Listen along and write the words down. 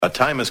A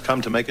time has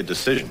come to make a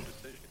decision.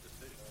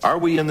 Are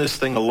we in this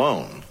thing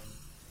alone,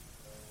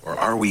 or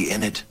are we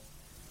in it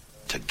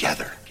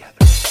together?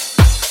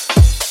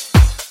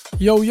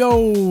 Yo,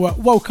 yo,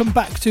 welcome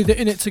back to the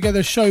In It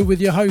Together show with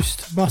your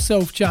host,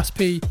 myself, Jas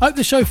P. Hope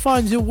the show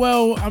finds you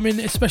well. I'm in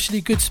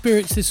especially good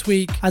spirits this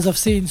week as I've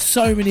seen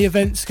so many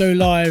events go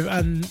live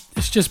and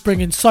it's just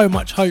bringing so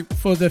much hope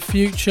for the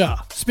future.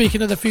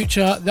 Speaking of the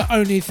future, the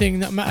only thing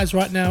that matters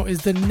right now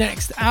is the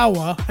next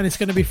hour, and it's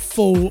going to be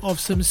full of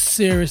some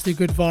seriously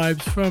good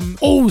vibes from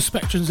all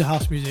spectrums of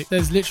house music.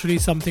 There's literally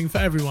something for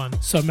everyone,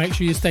 so make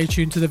sure you stay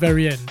tuned to the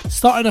very end.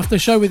 Starting off the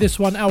show with this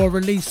 1 hour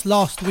released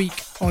last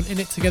week on In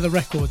It Together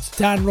Records,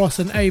 Dan Ross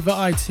and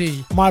Ava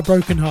IT, My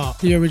Broken Heart,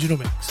 the original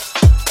mix.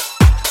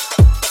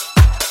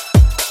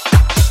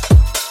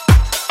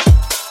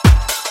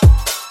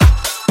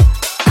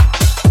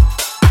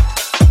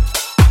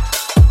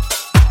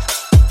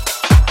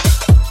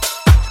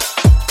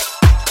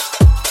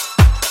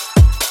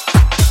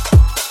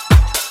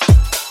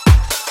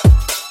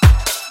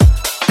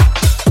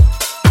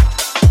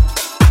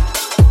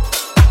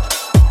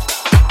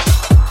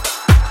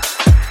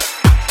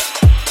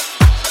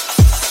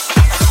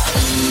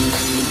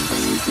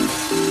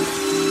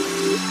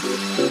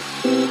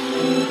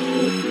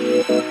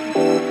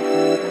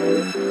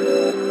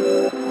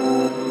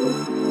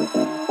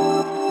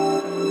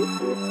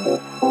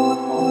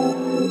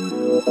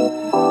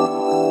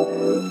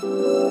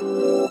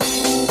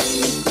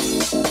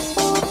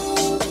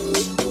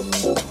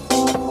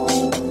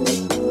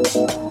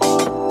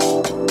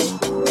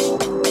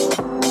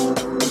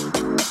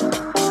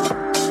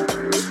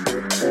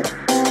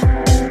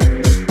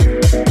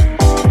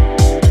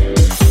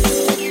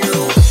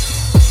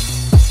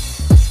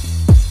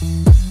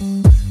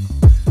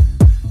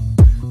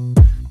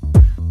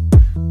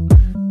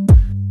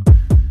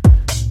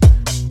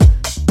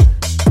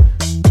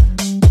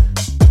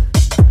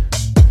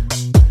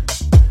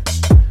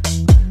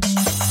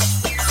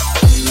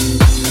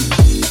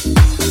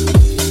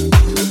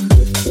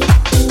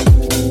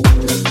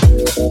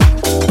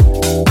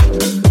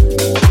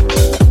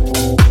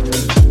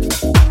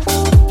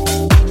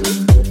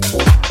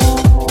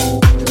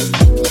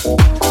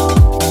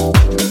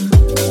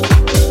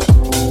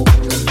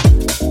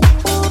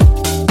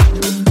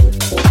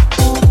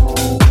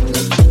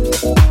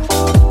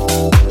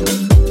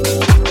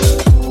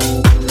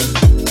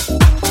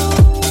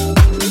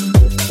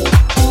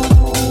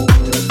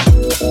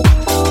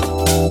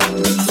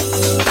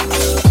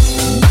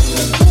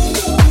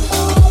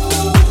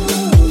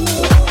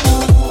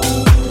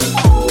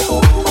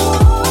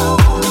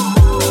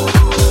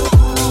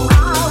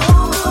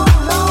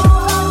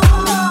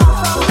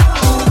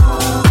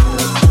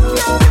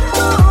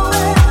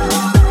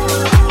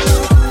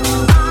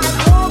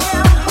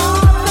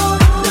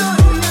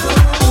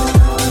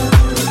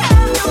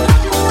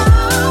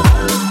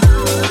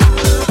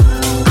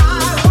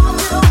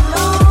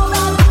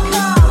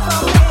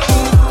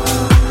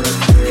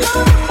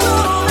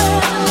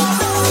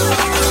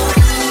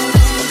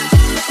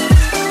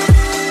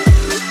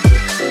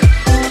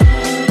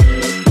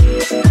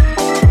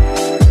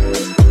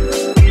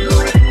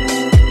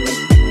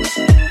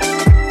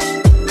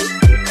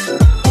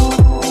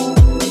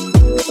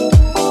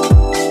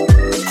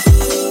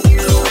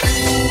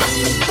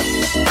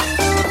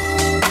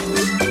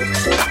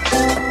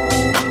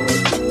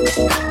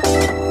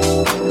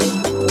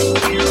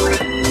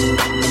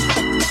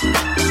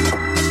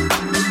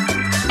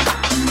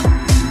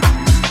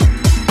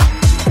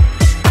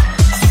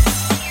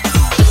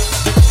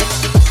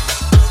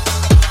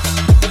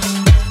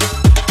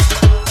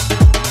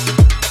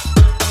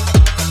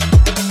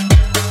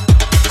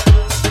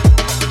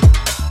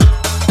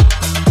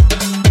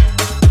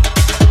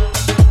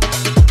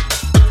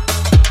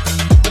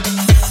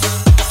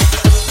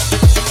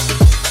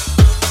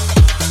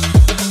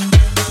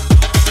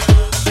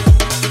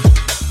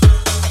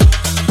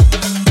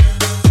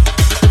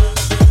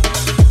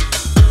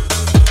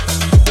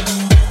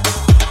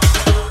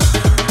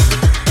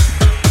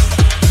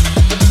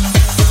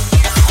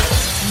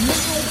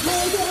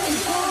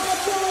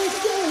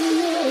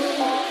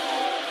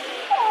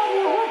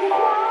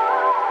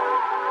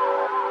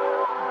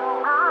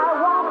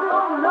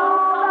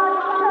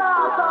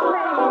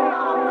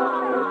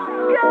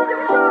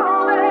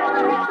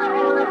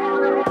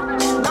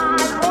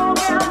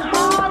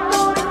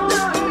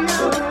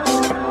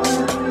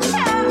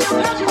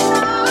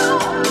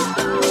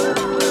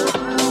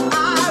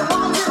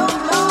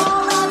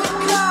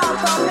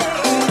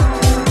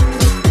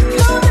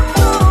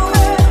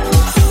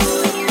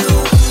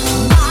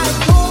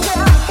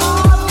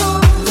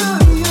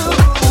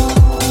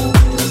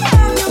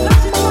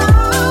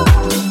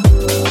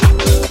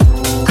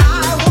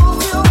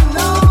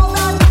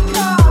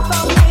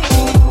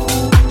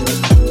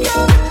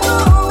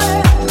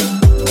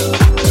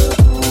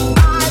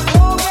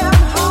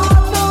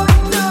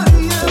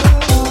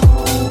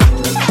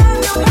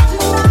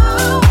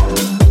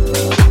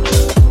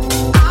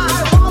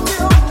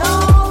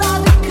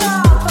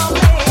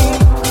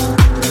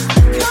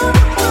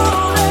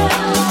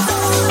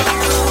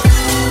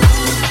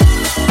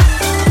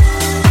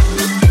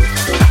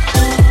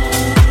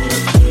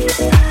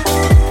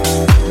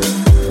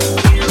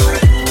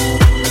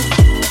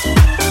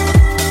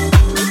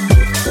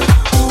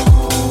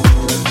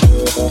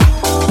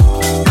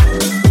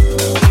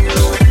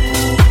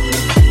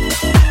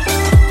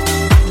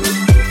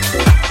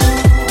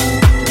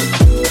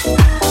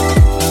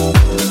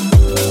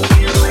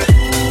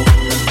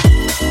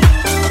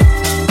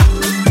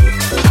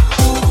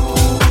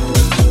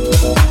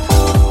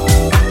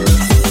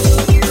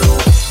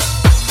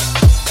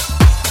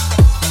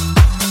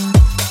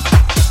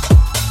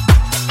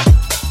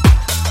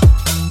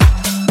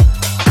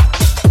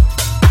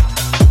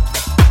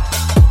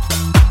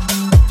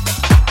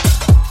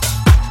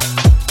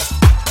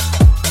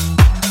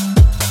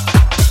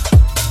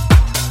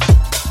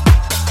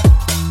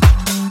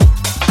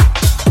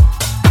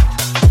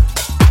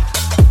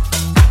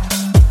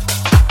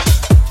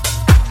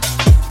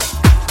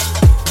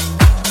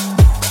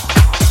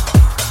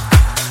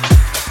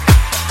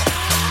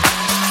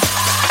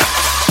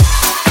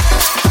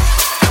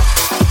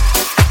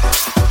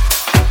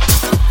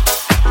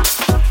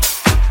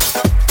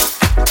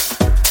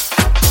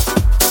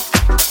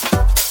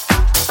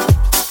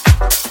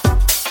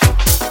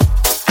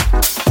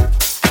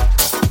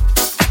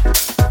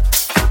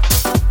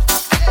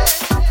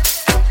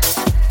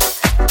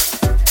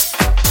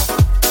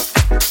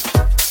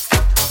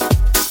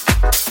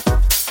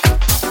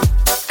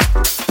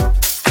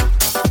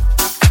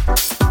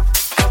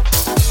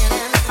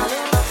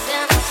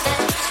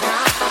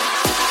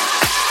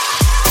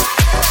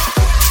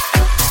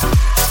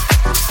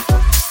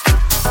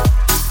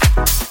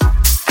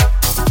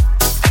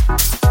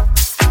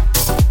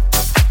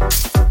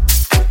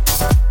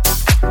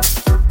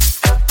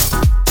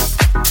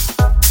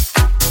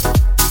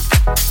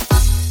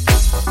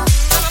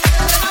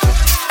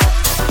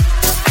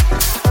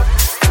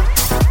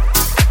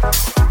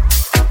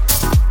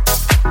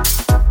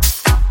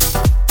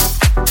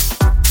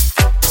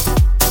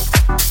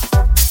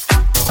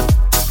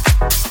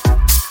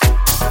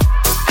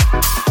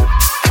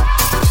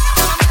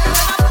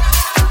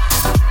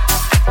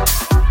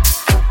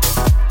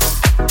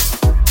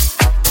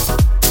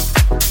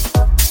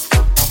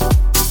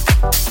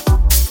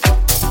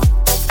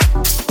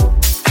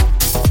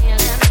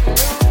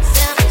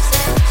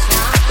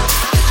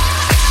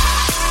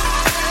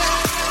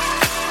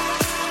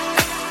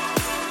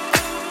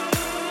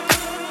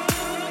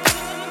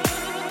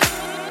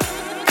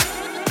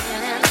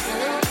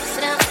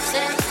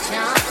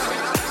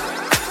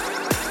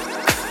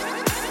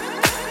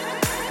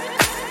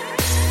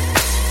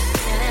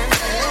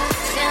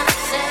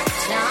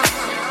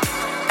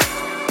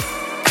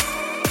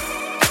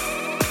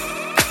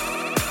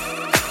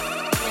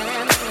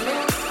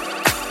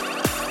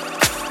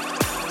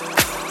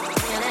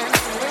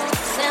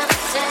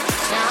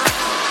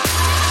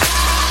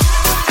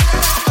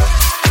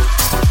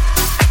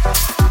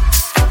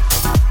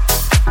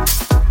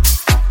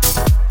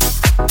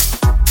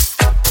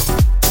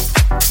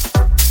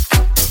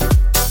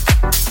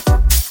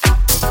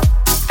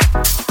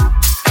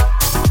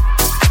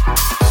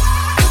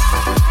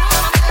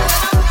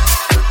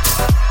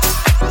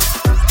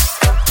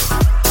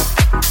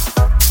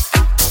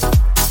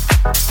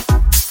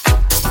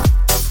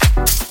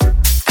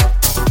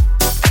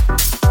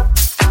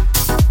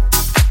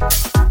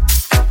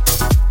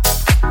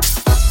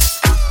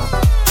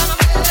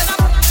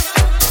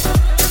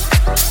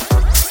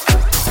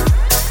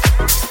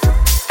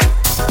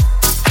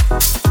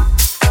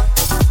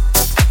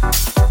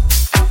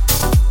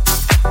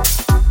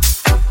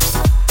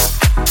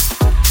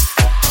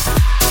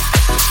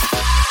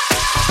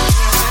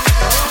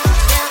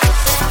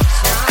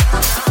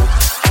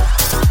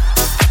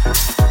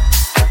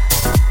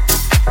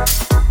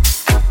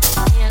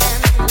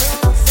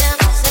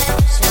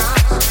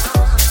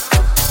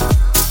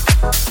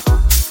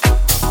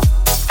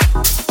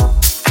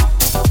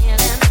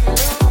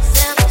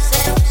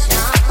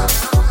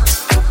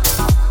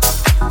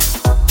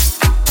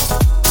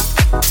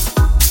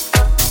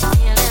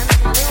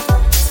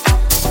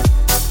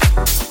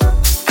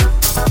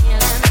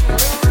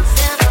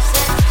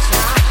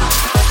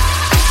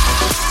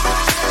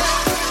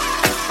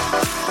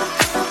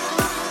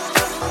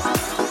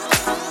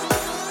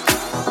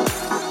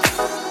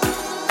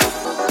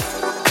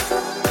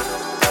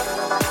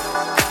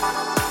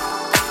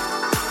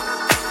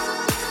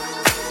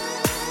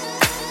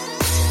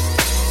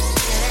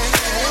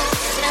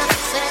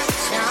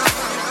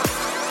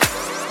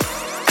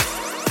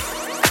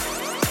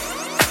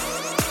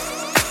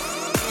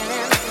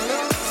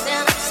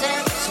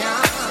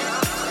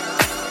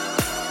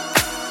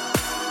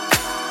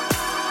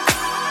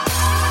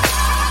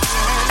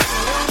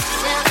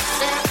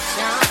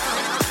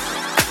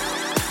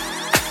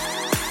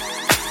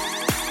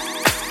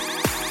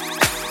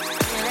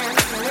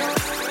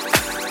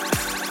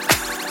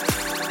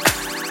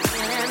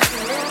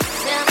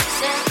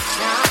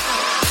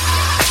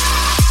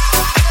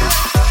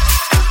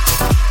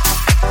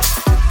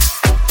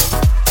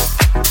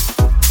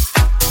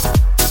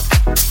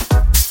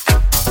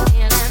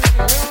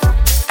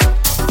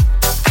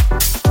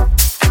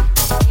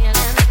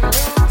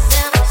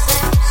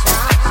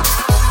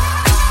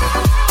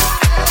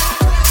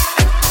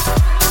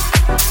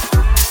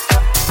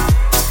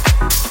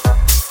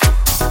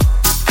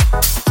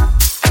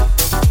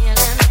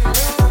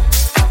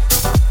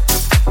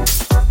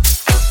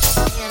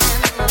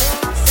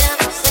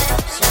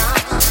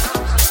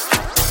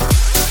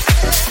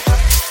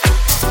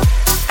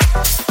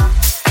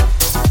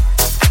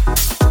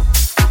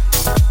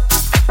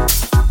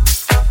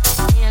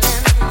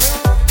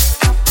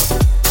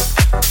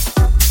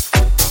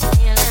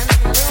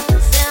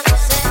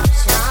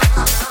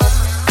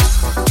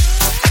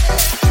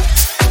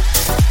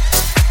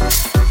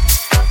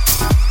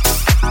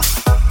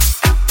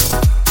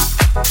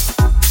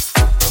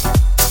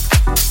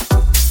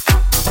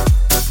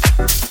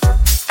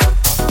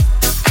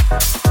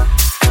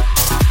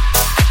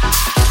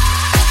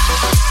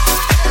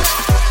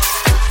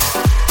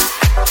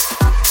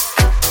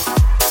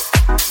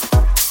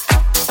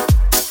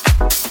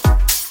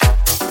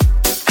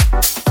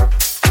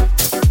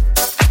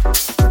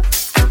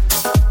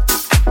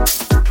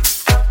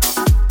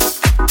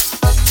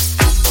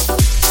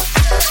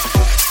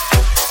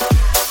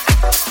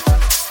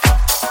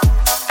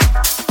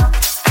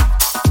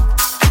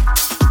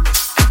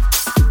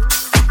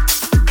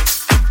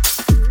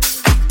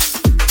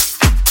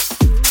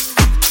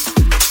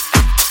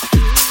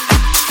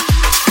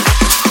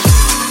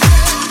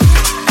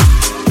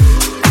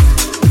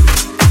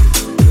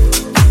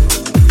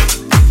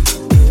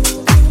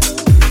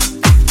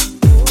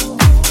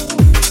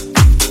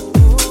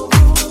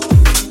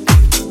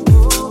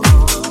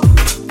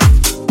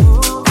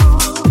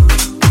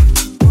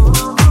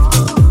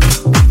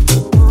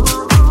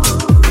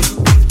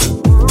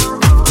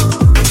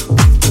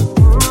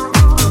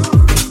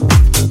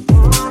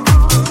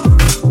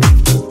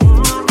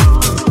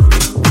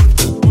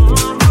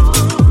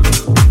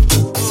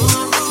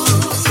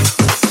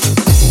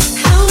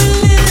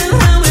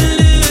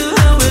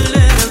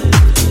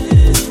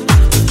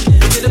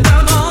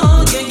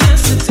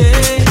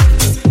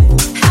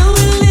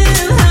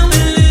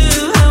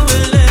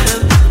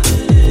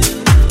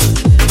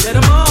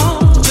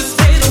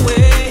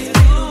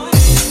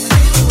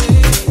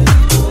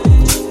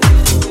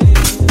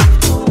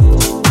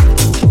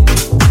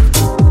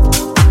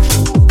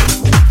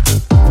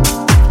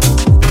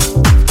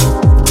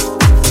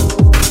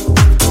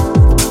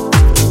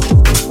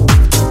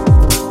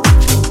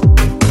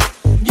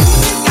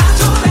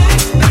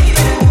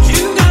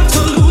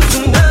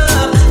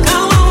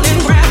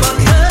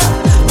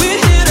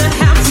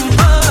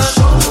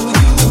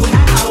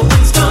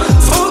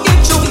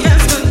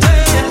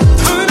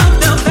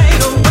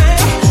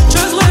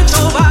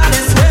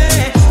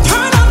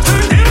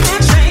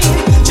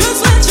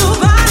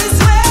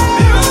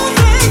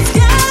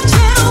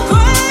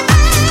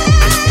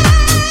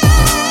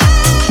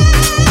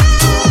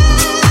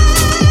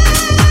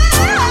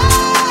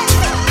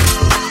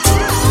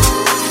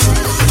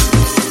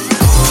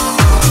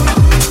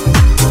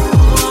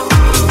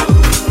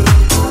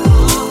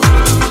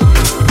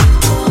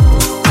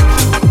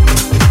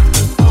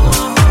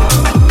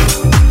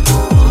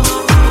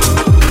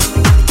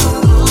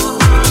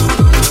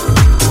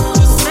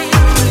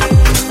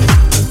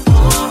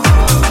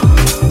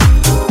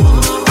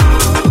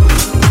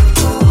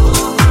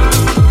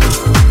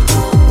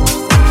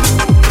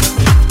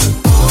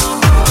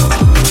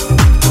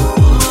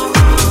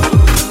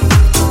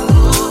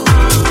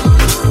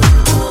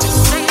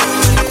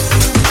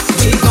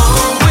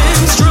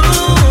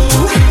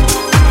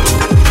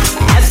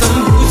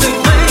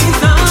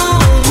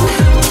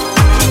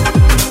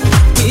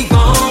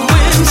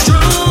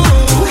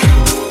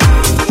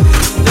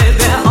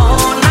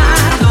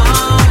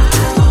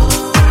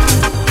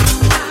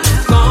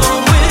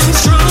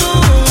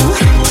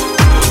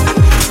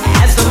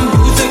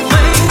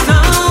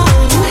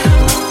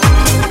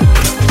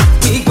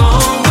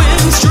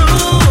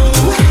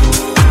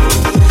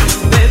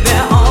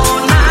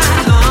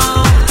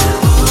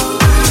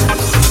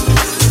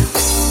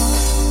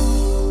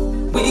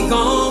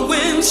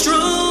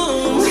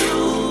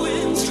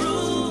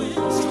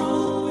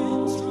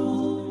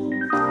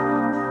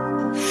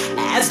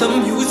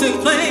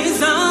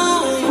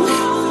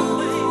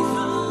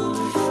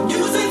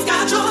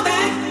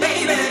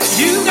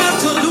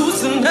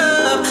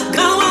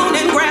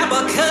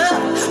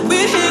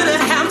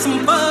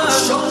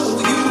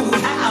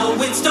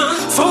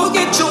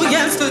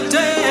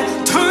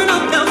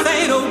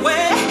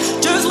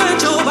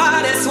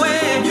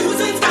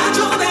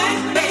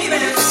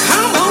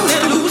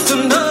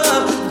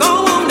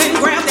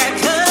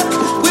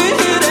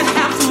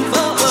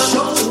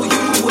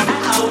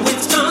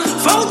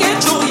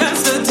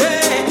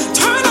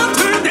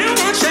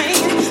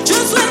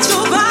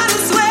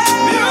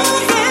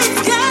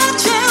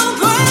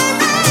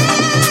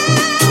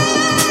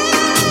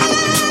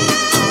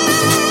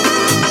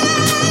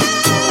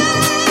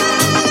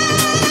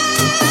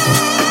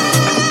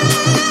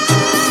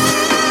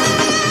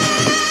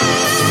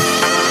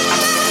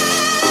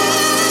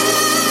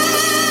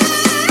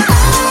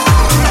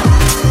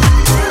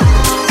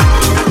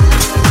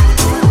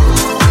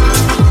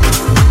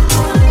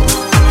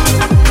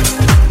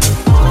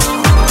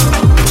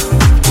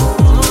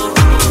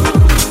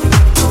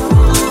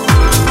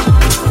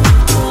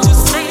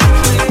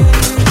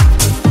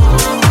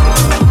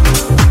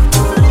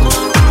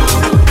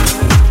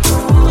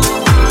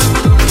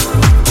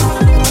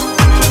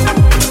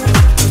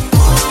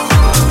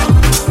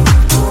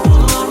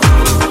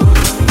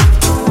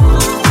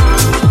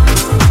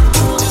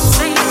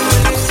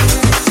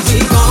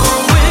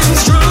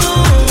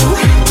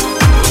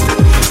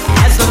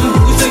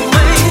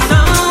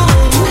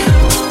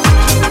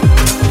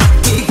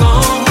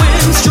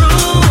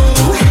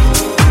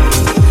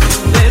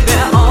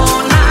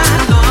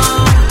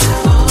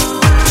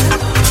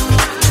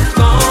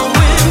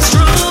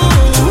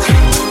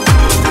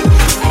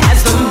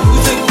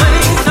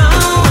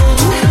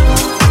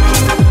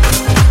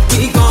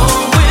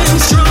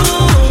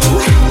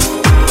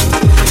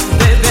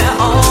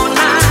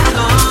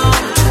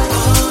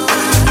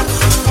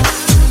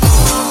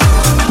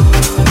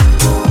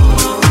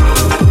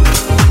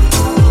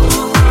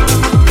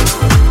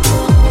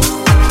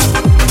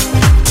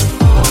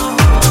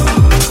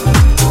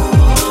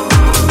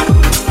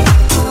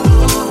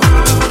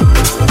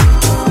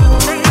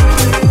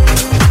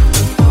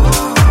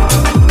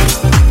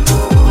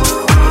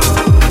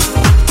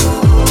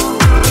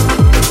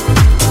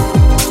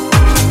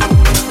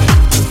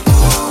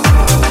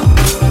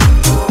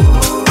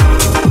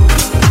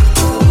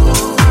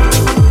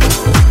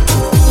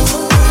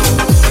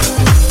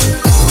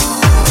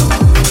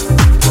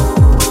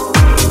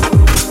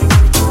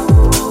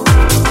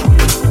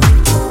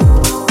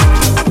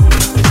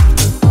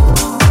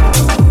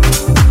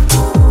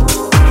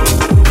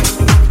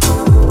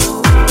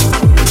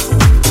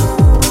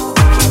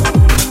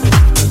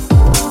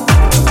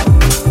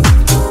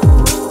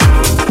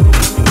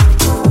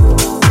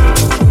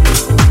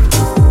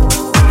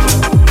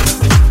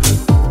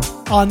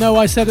 I know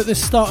I said at the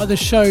start of the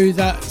show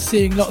that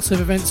seeing lots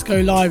of events go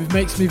live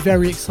makes me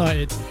very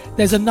excited.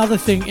 There's another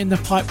thing in the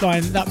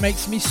pipeline that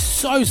makes me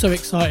so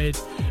excited,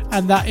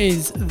 and that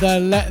is the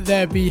Let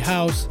There Be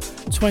House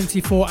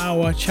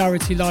 24-hour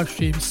charity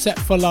livestream Set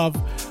for Love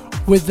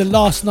with the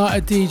Last Night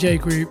a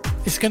DJ group.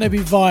 It's going to be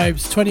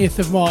Vibes, 20th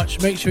of March.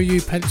 Make sure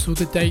you pencil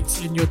the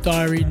dates in your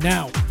diary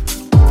now.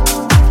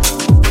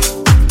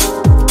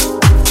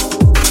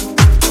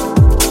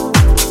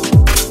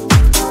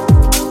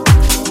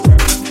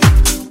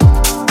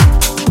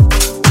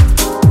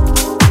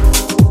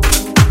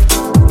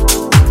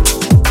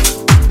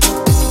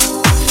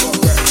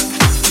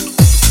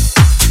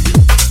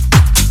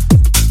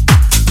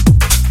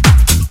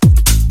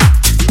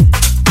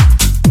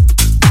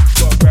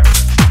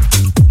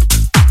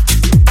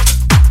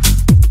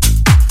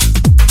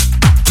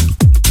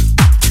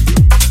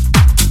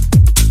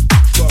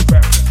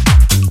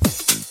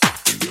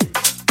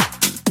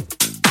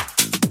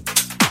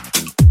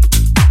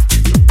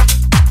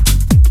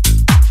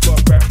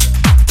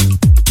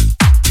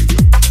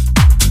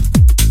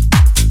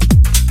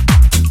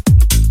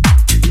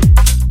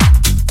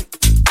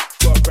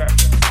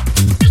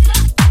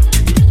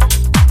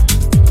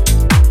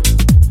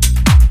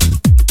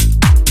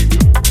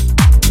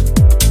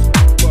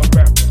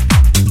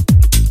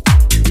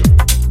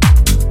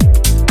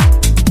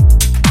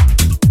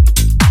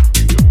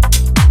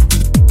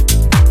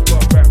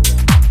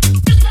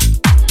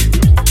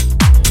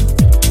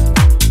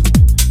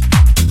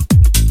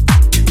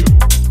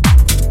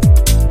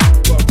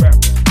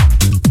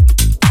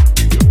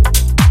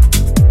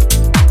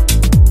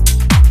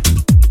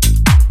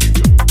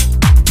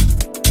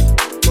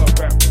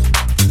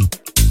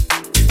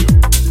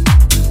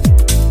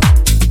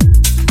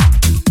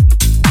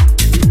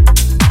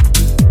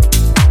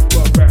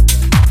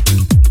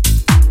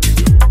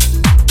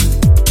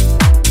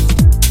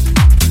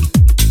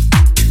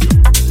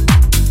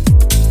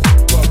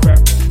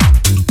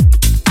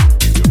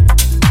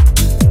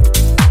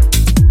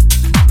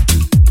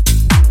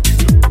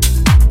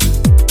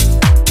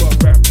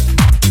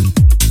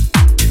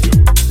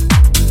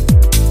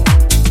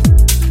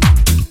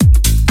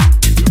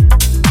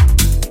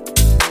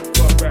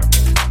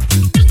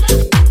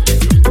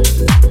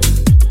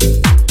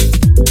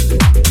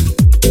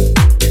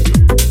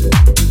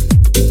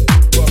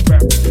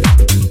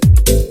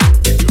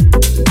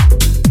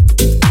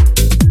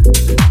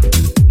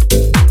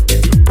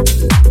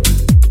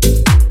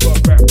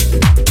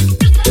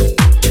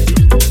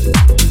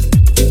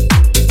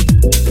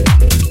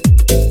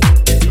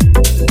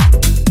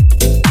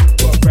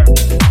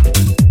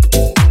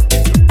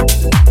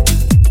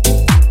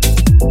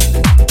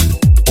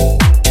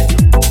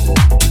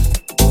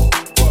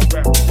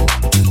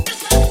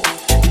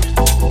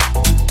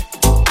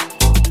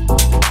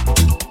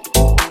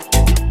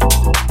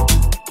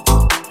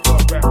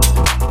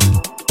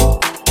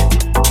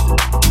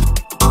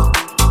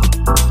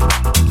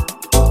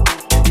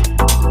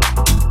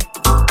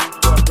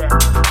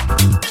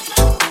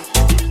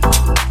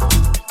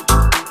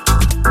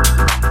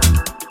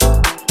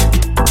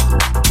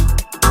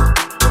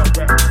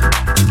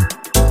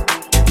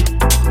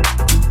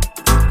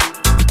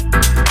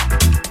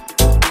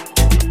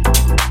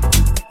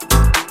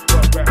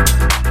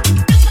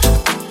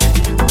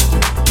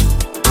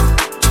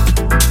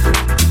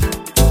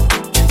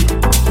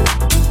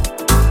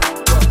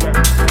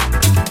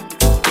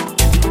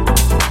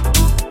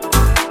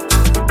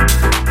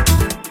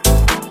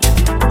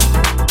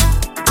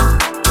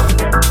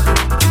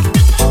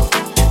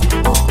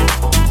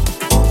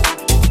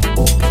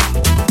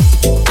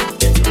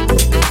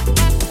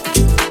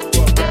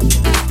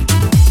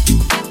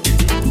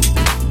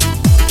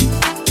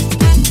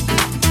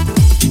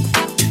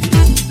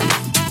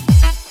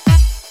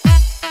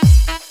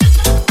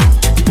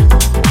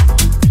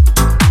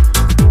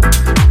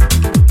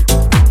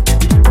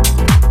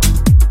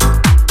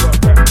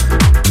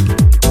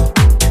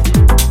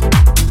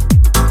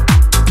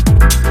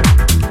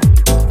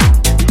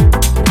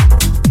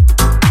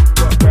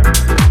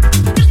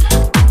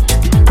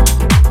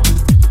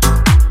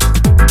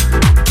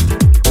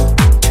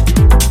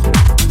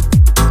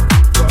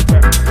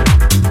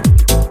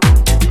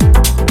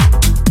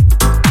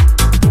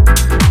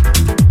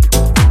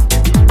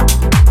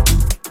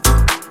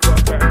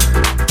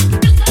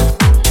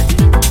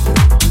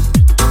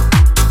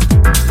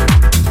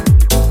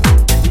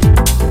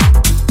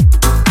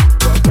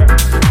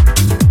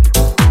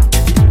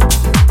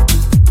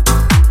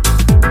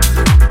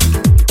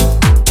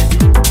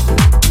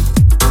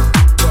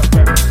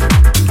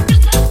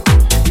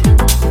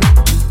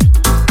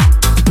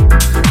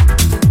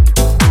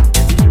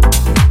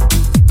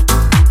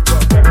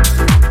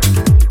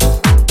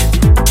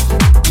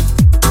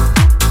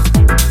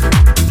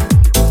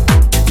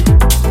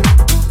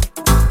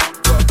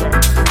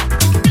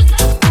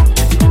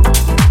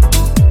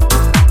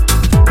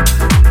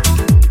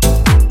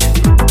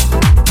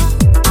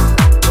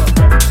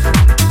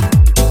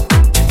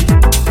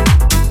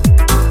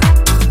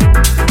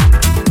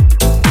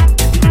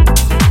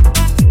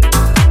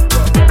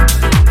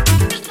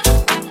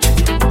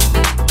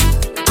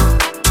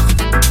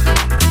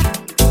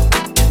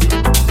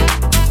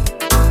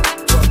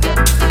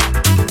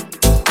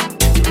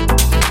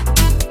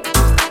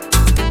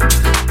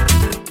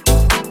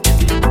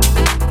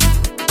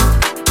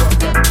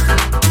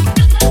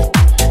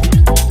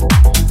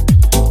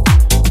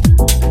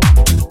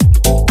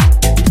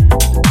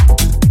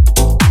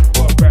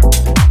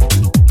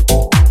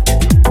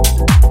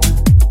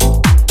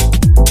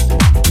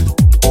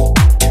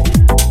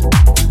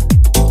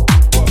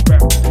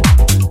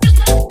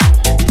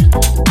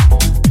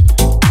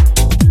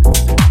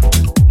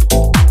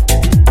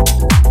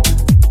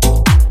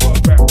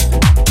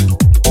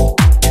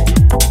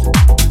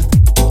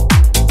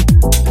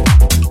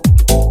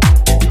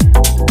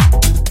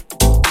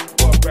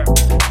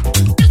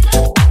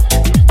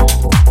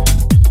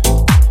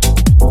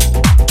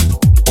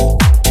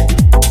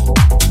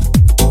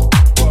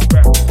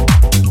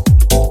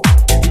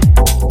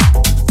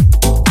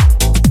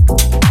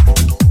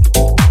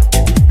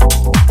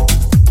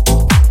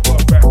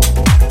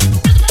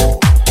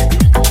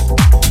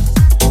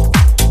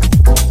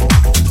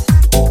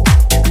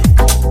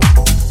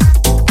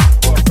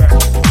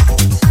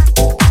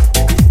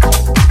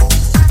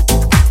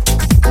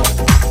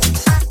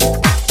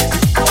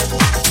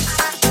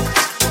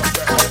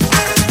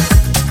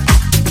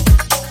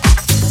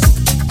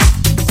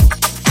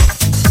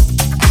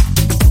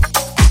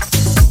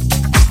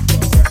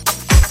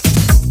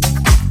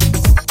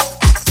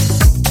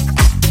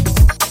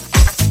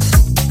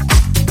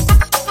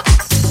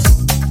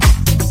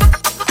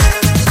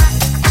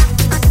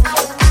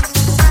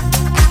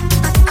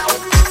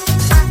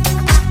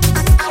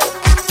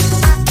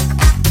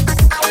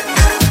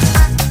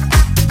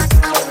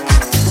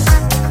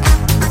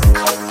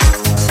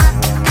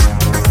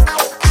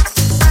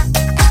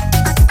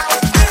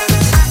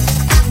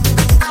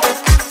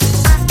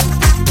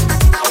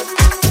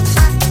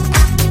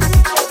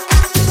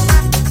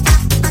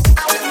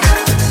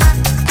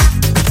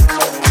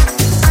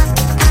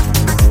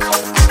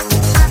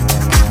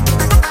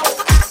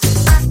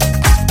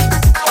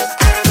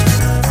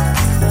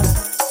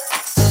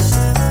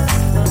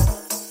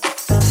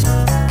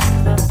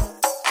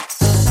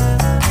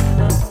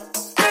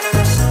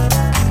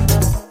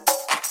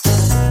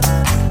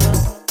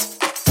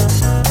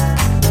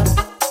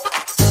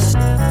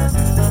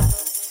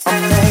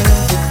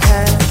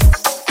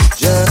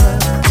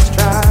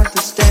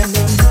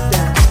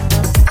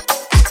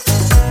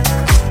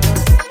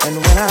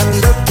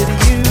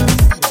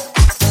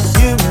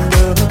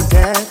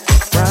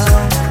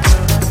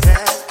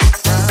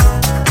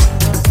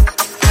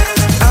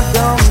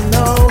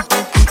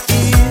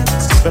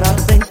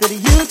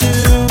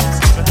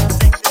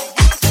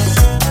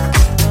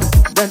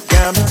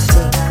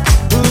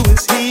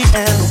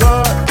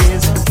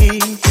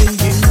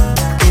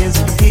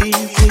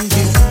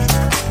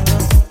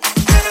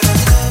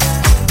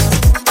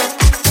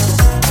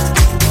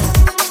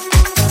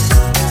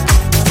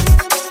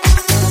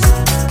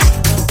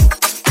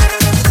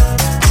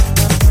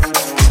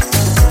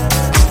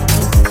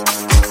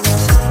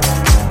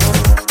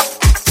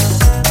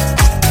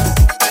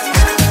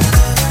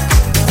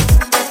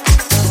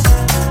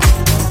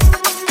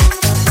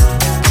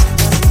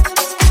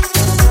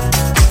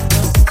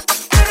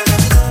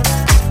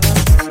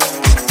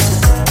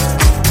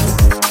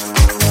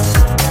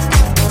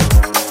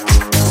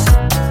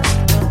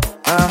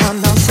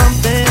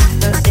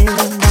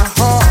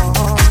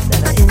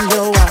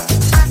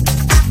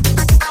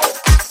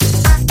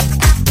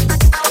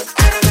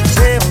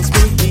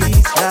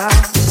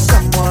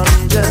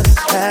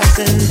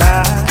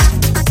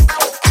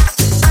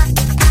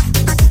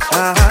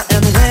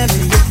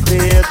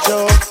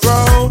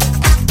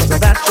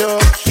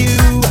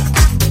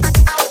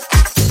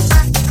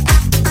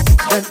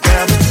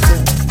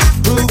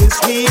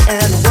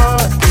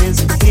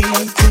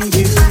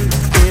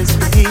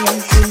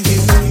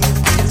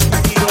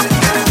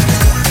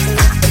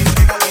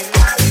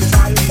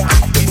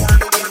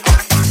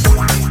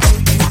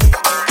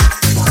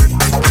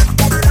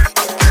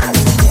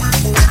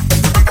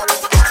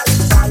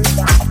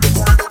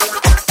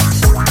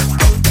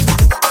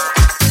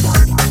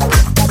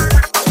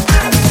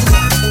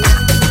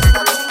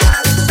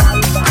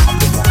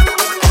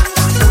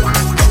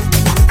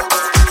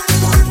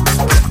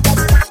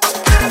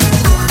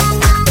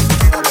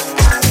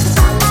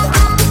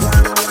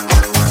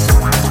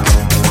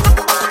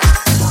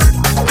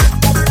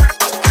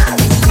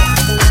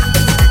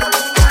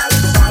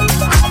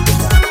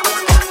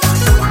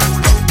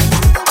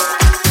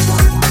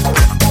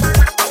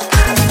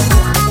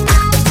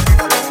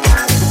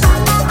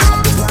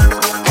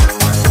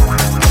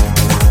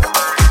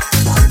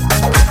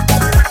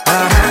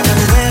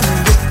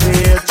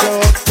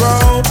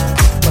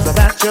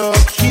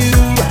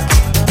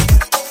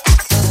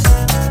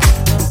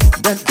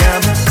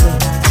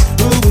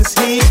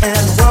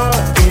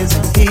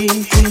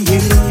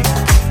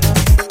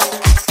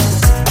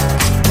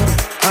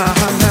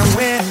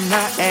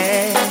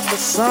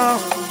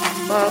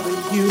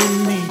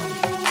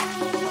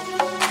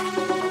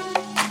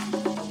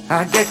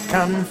 I get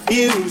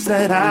confused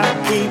that I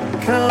keep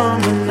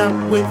coming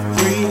up with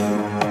three.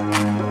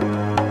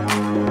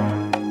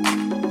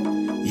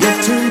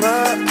 You're too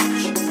much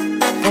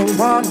for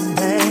one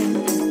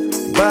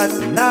man, but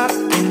not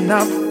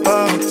enough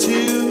for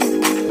two.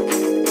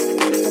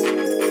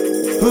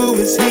 Who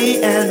is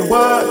he and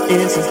what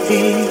is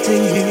he to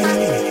you?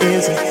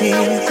 Is he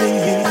to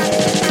you?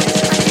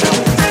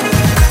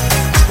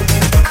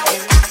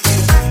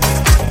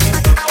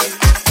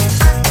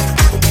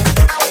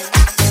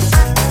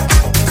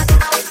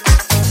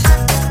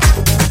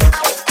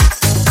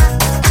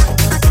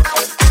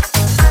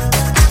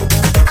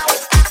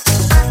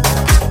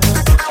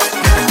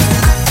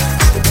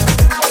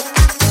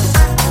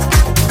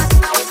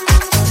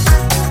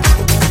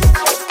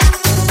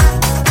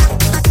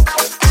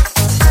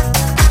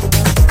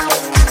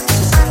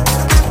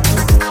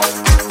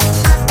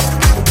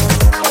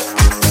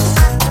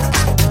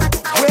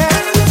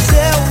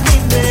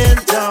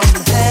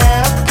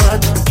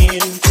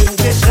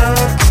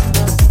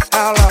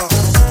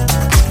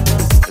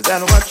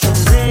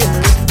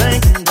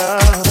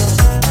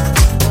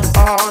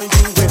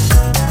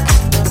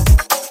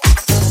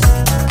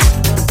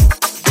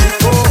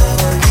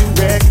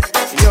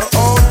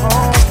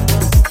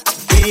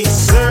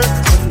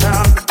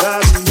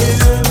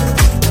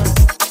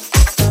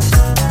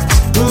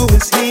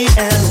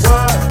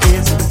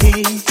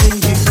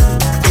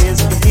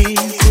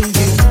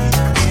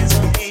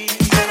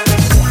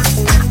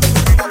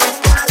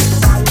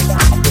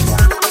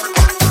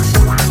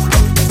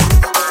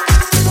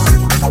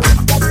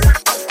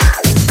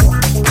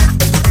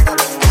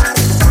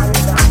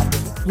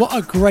 What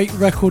a great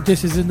record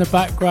this is in the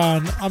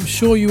background. I'm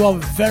sure you are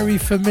very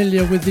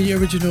familiar with the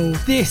original.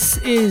 This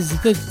is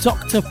the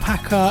Dr.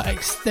 Packer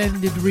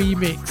extended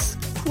remix.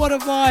 What a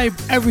vibe.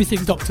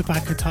 Everything Dr.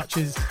 Packer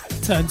touches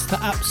turns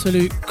to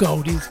absolute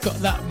gold. He's got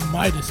that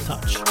Midas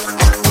touch.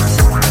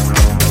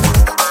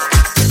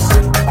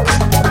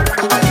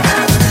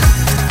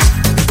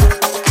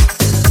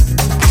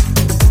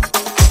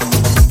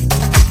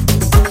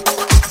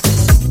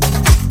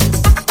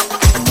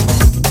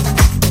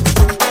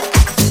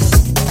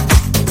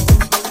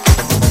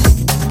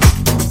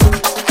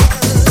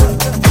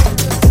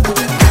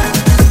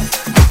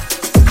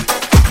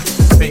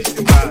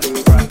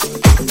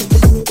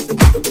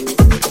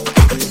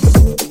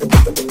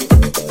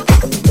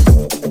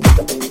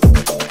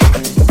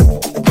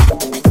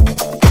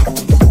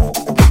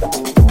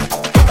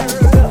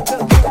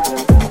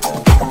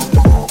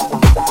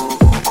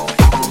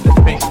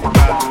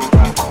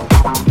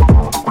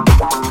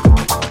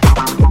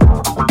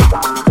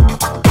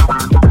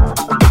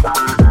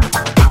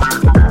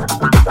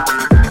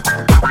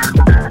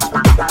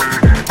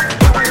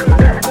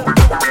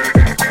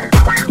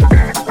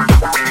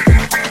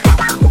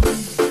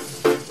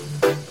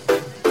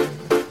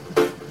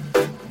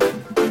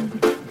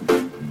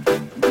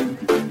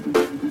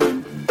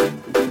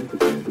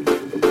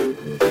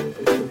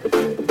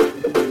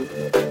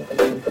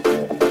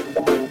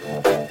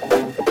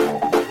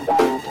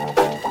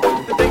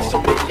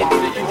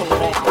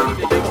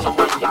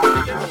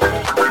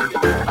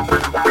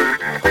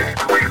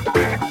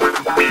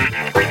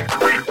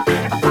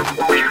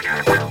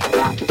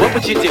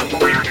 would you do?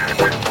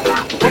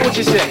 What would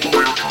you say?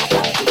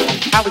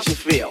 How would you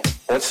feel?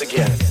 Once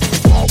again.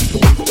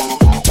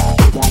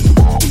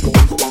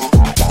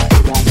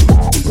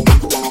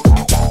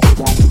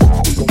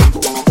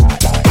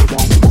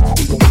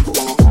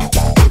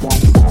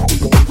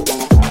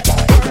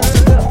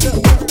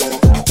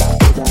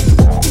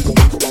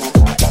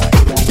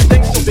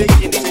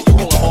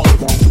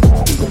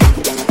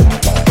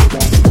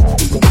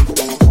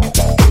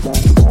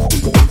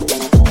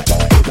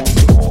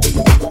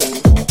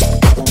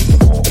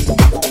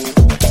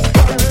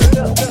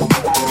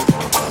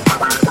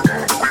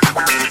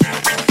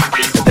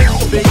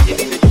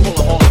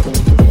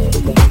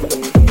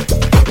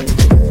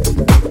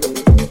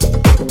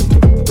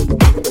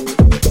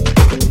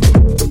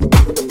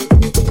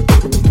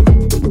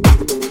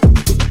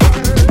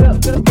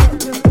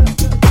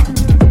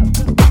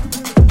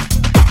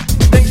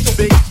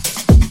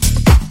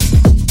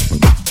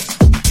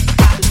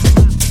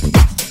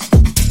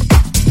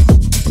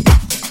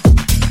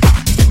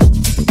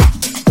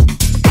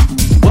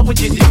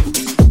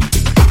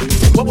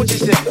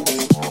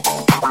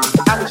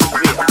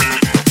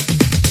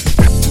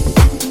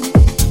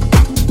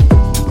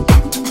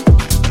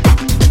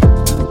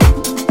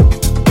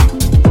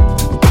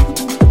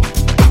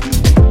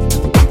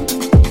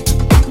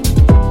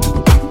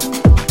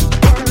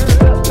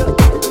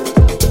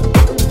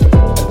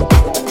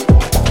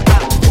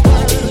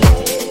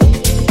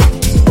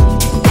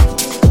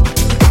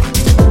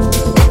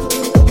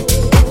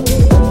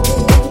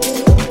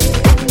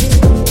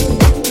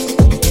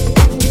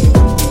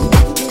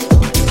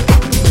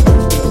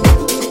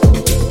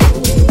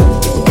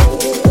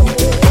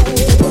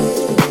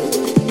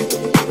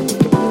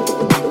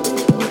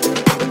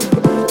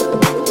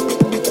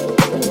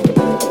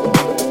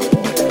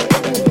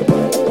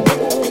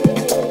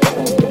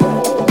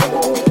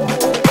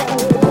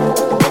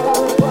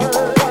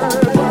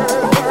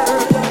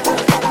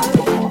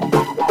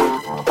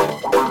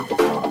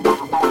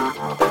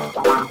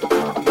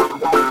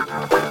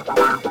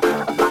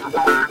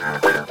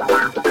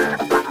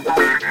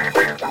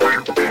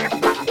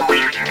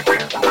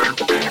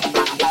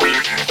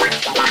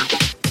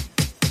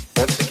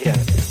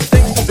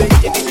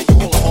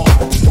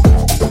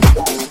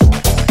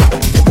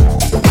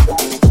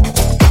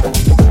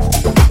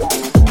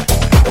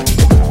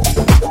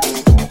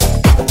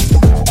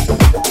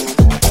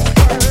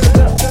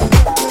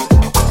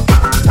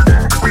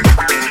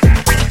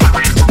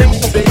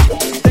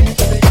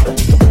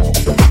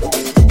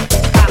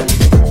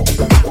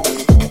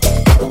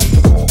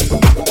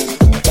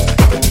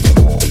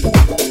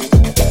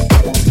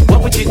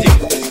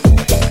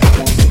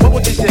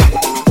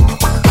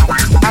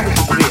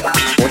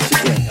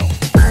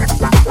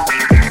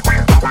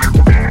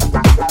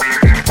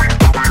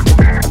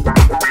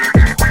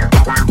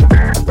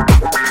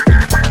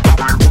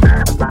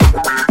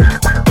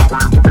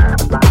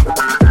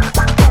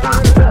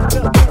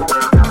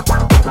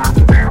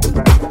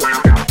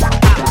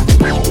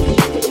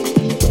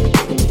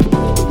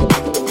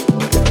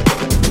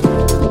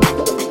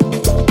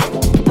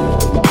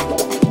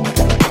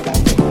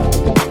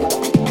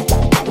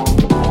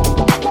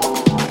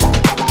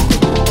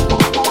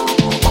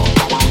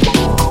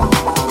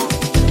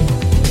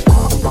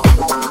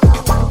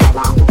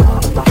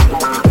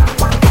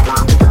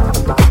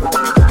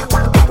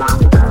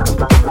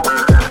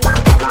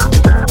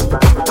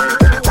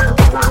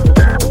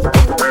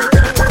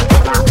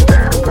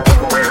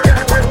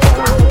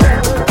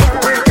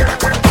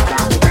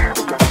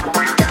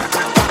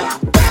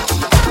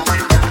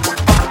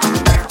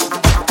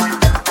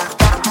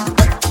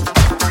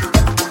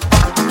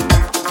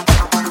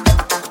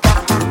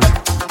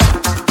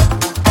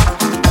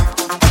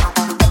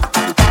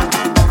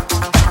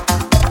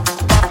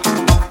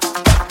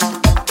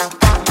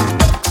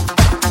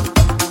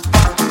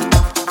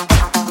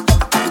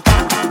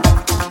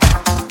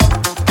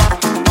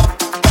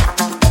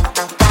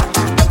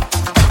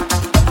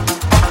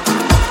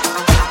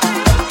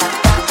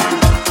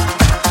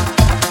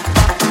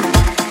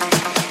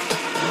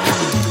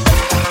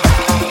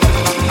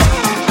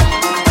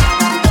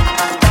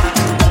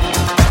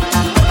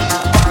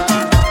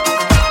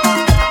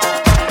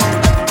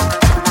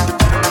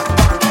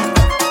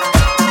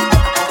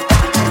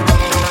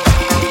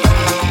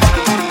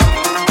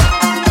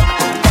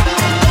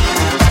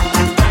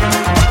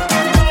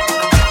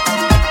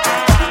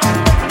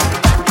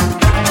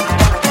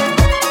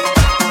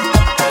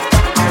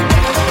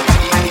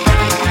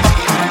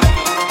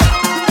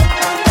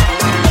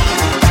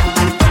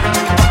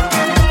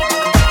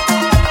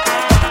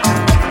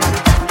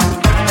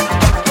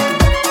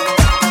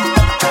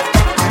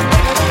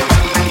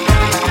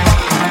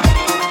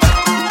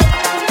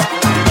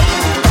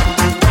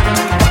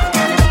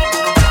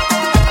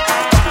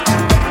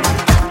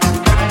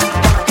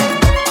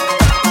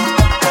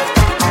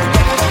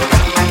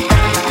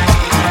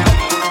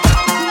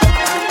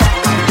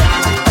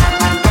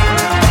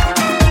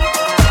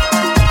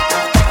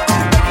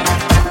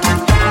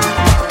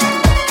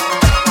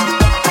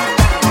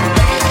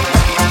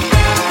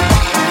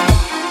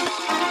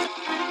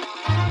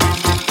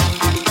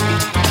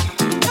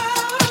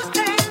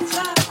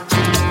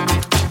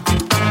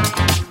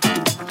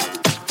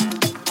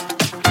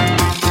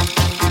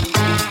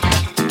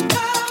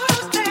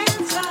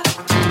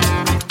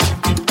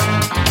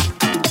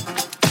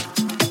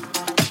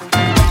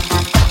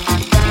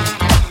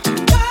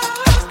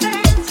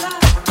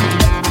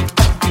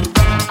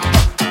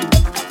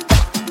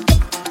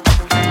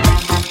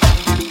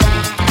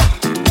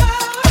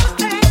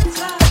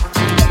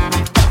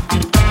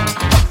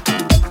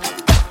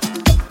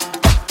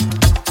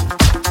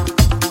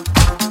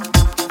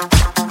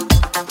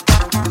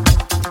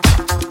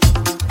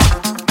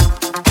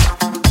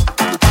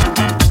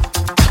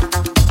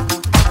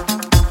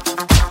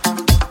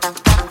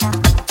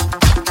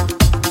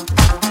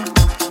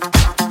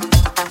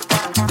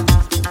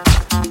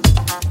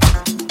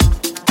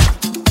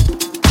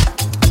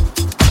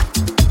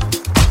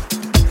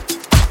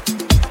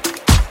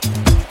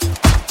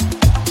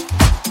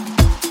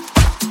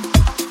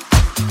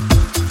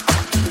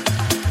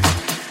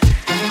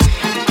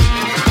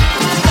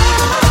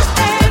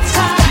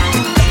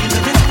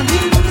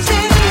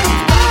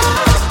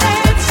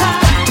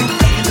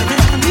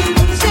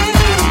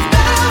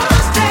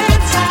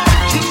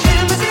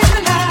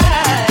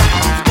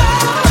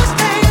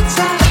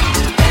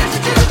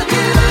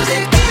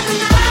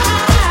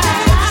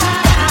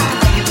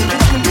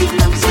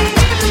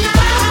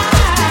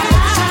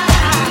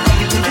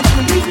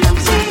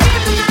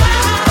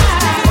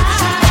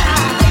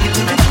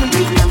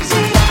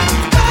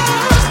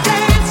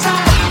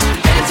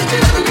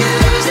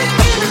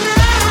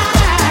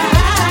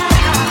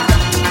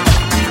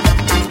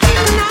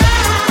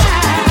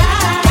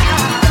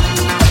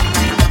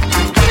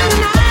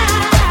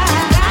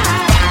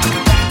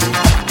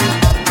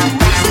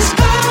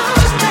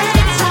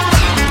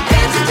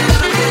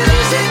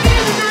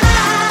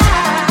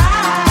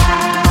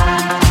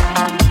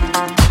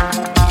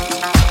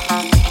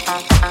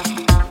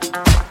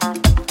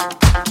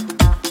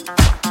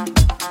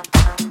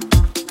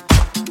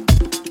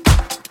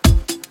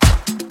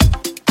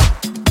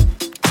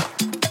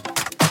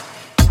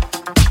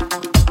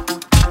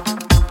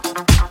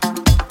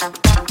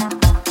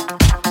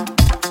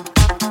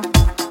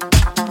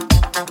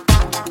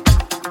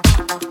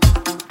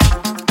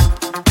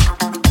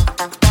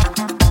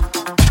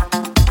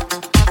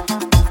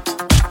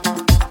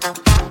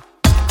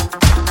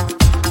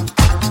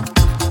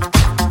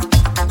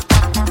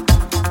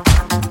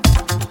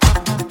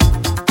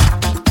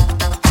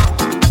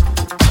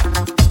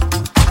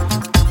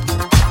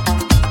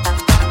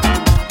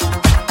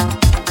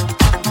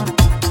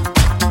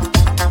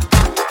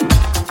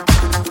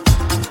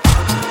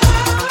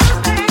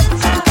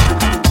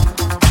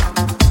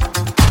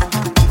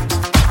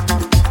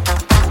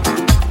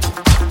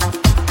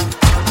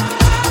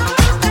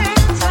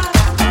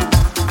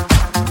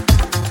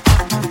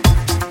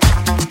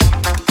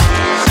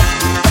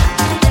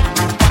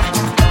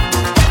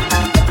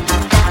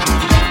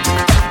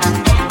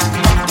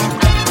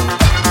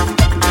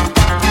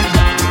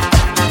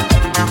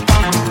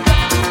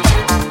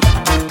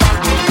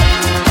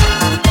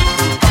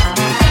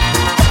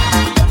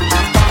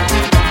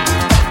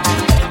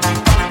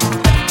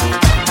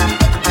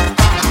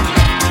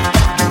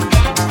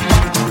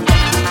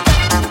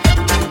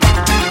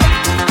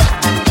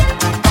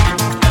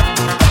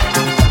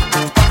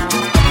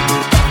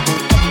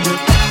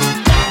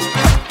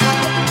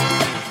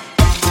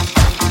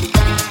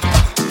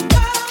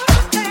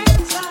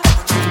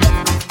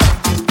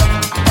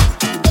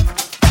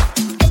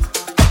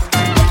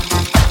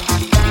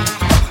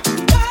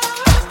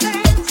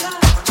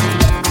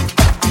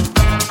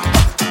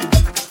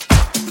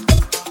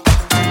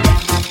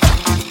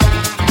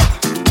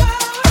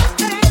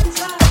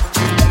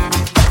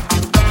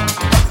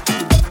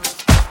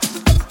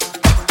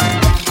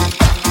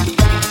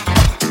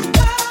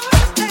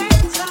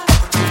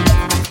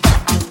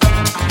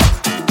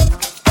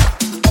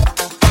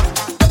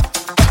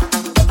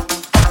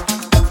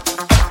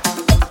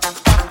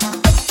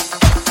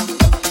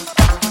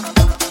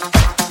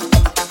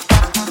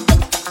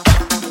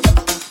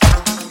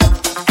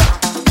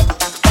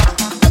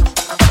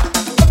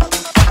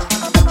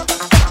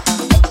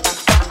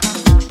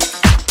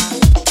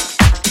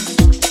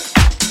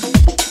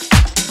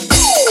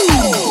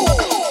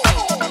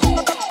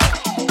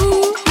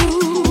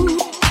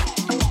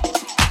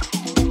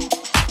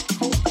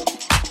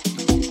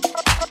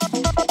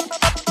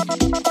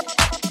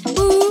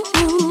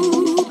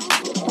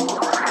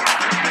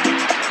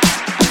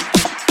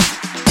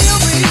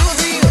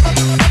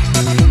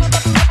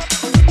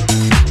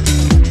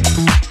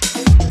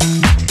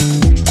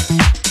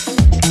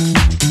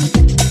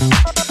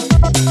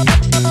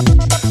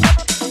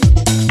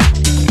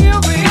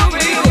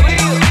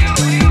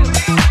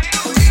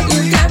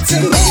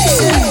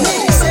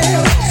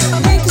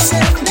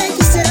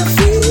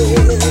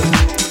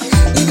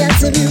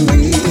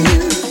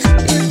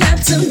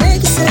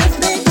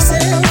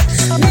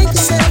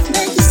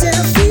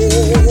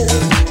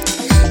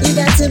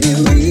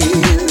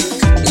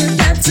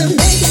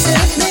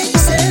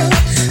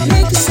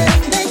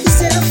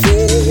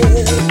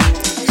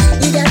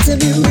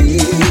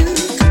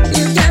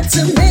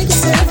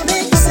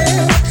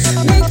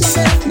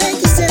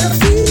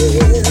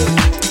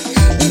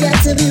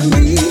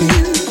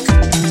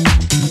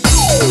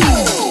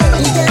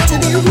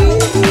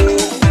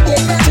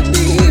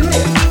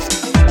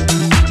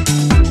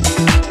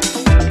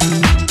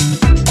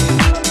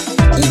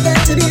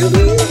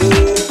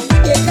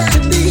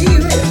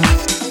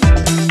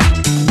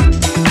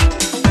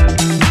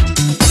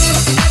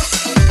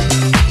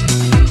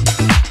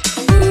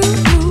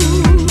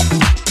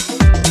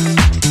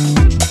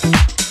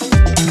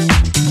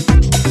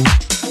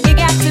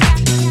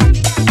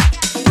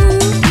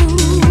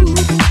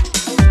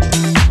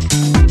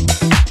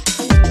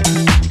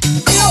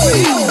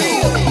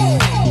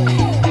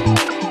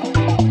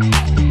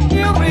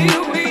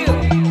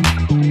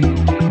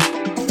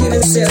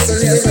 yourself a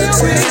little time.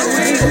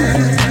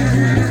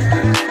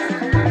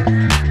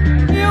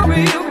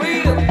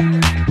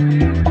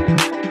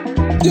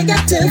 You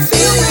got to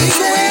feel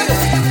yourself.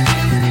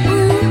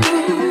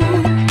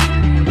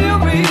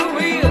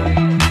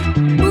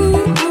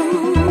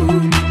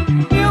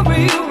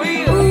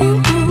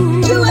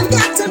 You have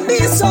got to be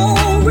so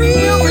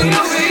real. You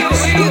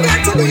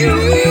got to be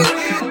real.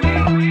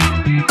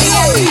 You got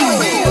to be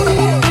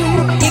real.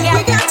 You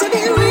got to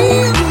be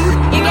real.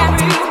 You got to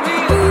be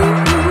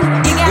real.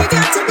 You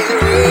got to be real.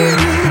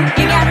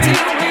 You got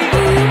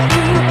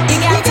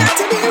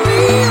to be real. You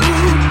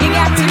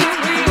got to be real.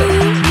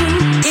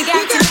 You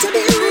got to be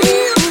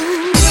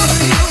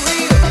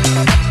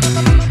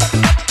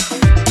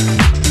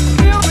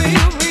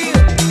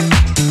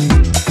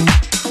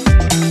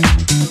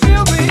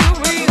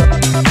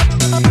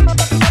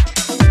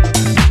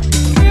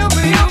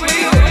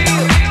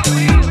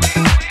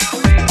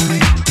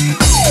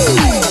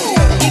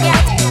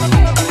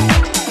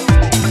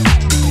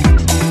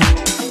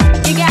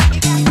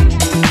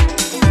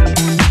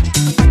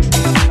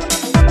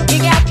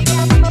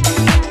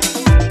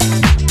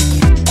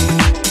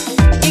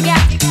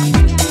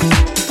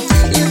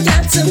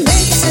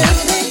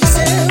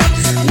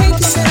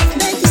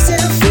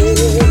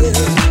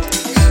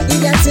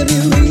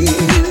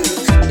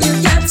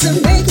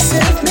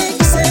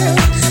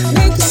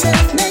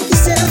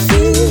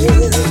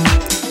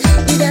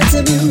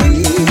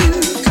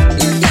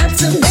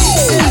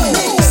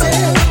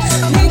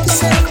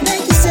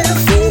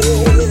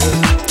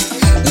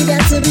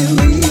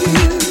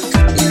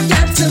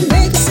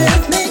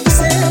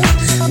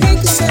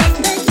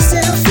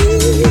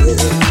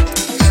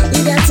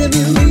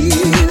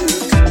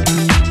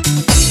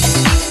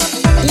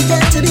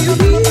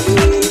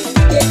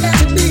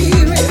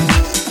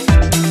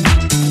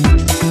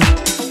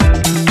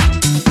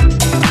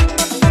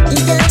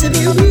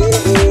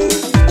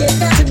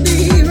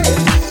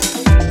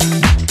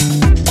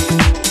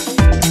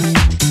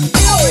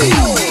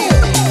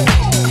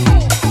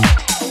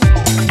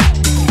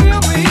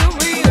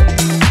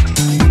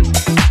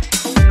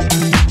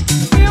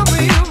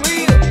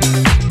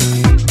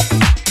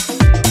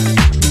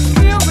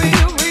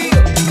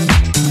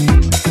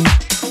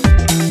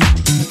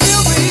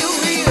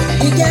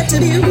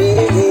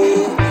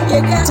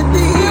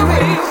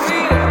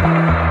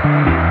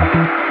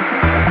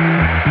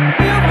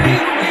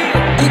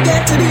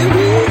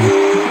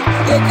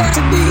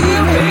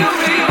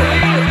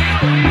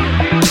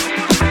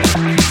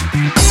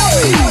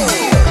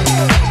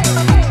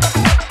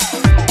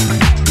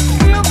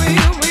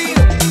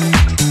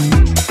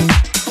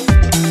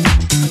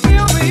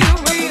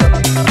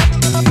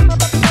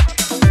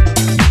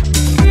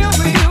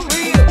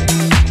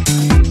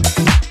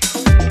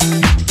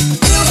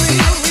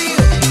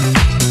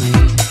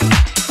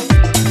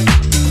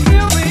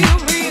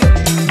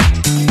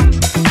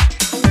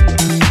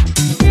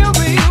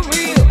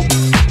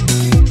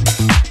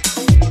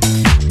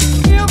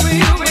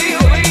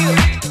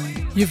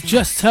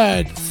Just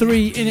heard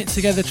 3 In It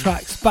Together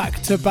tracks back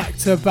to back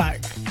to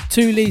back.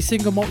 2 Lee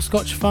Single Malt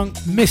Scotch Funk,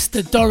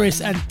 Mr. Doris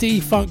and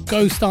D-Funk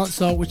Ghost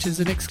Dancer, which is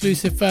an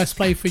exclusive first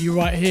play for you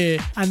right here.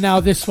 And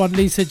now this one,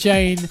 Lisa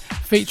Jane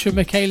featuring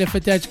Michaela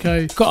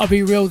Fedejko. Gotta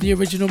Be Real, the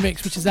original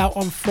mix, which is out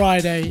on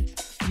Friday.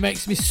 It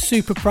makes me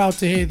super proud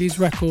to hear these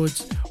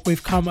records.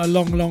 We've come a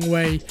long, long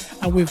way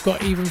and we've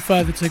got even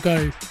further to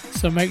go.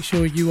 So make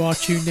sure you are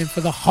tuned in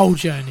for the whole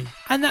journey.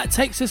 And that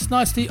takes us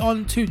nicely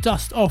on to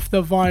Dust Off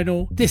the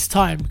Vinyl. This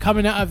time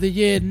coming out of the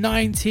year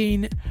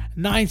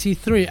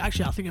 1993.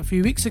 Actually, I think a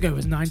few weeks ago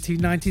was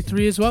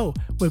 1993 as well.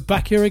 We're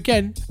back here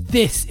again.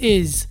 This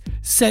is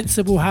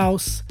Sensible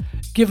House.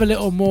 Give a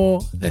little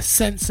more. The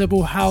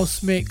Sensible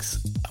House mix.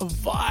 A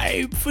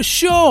vibe for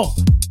sure.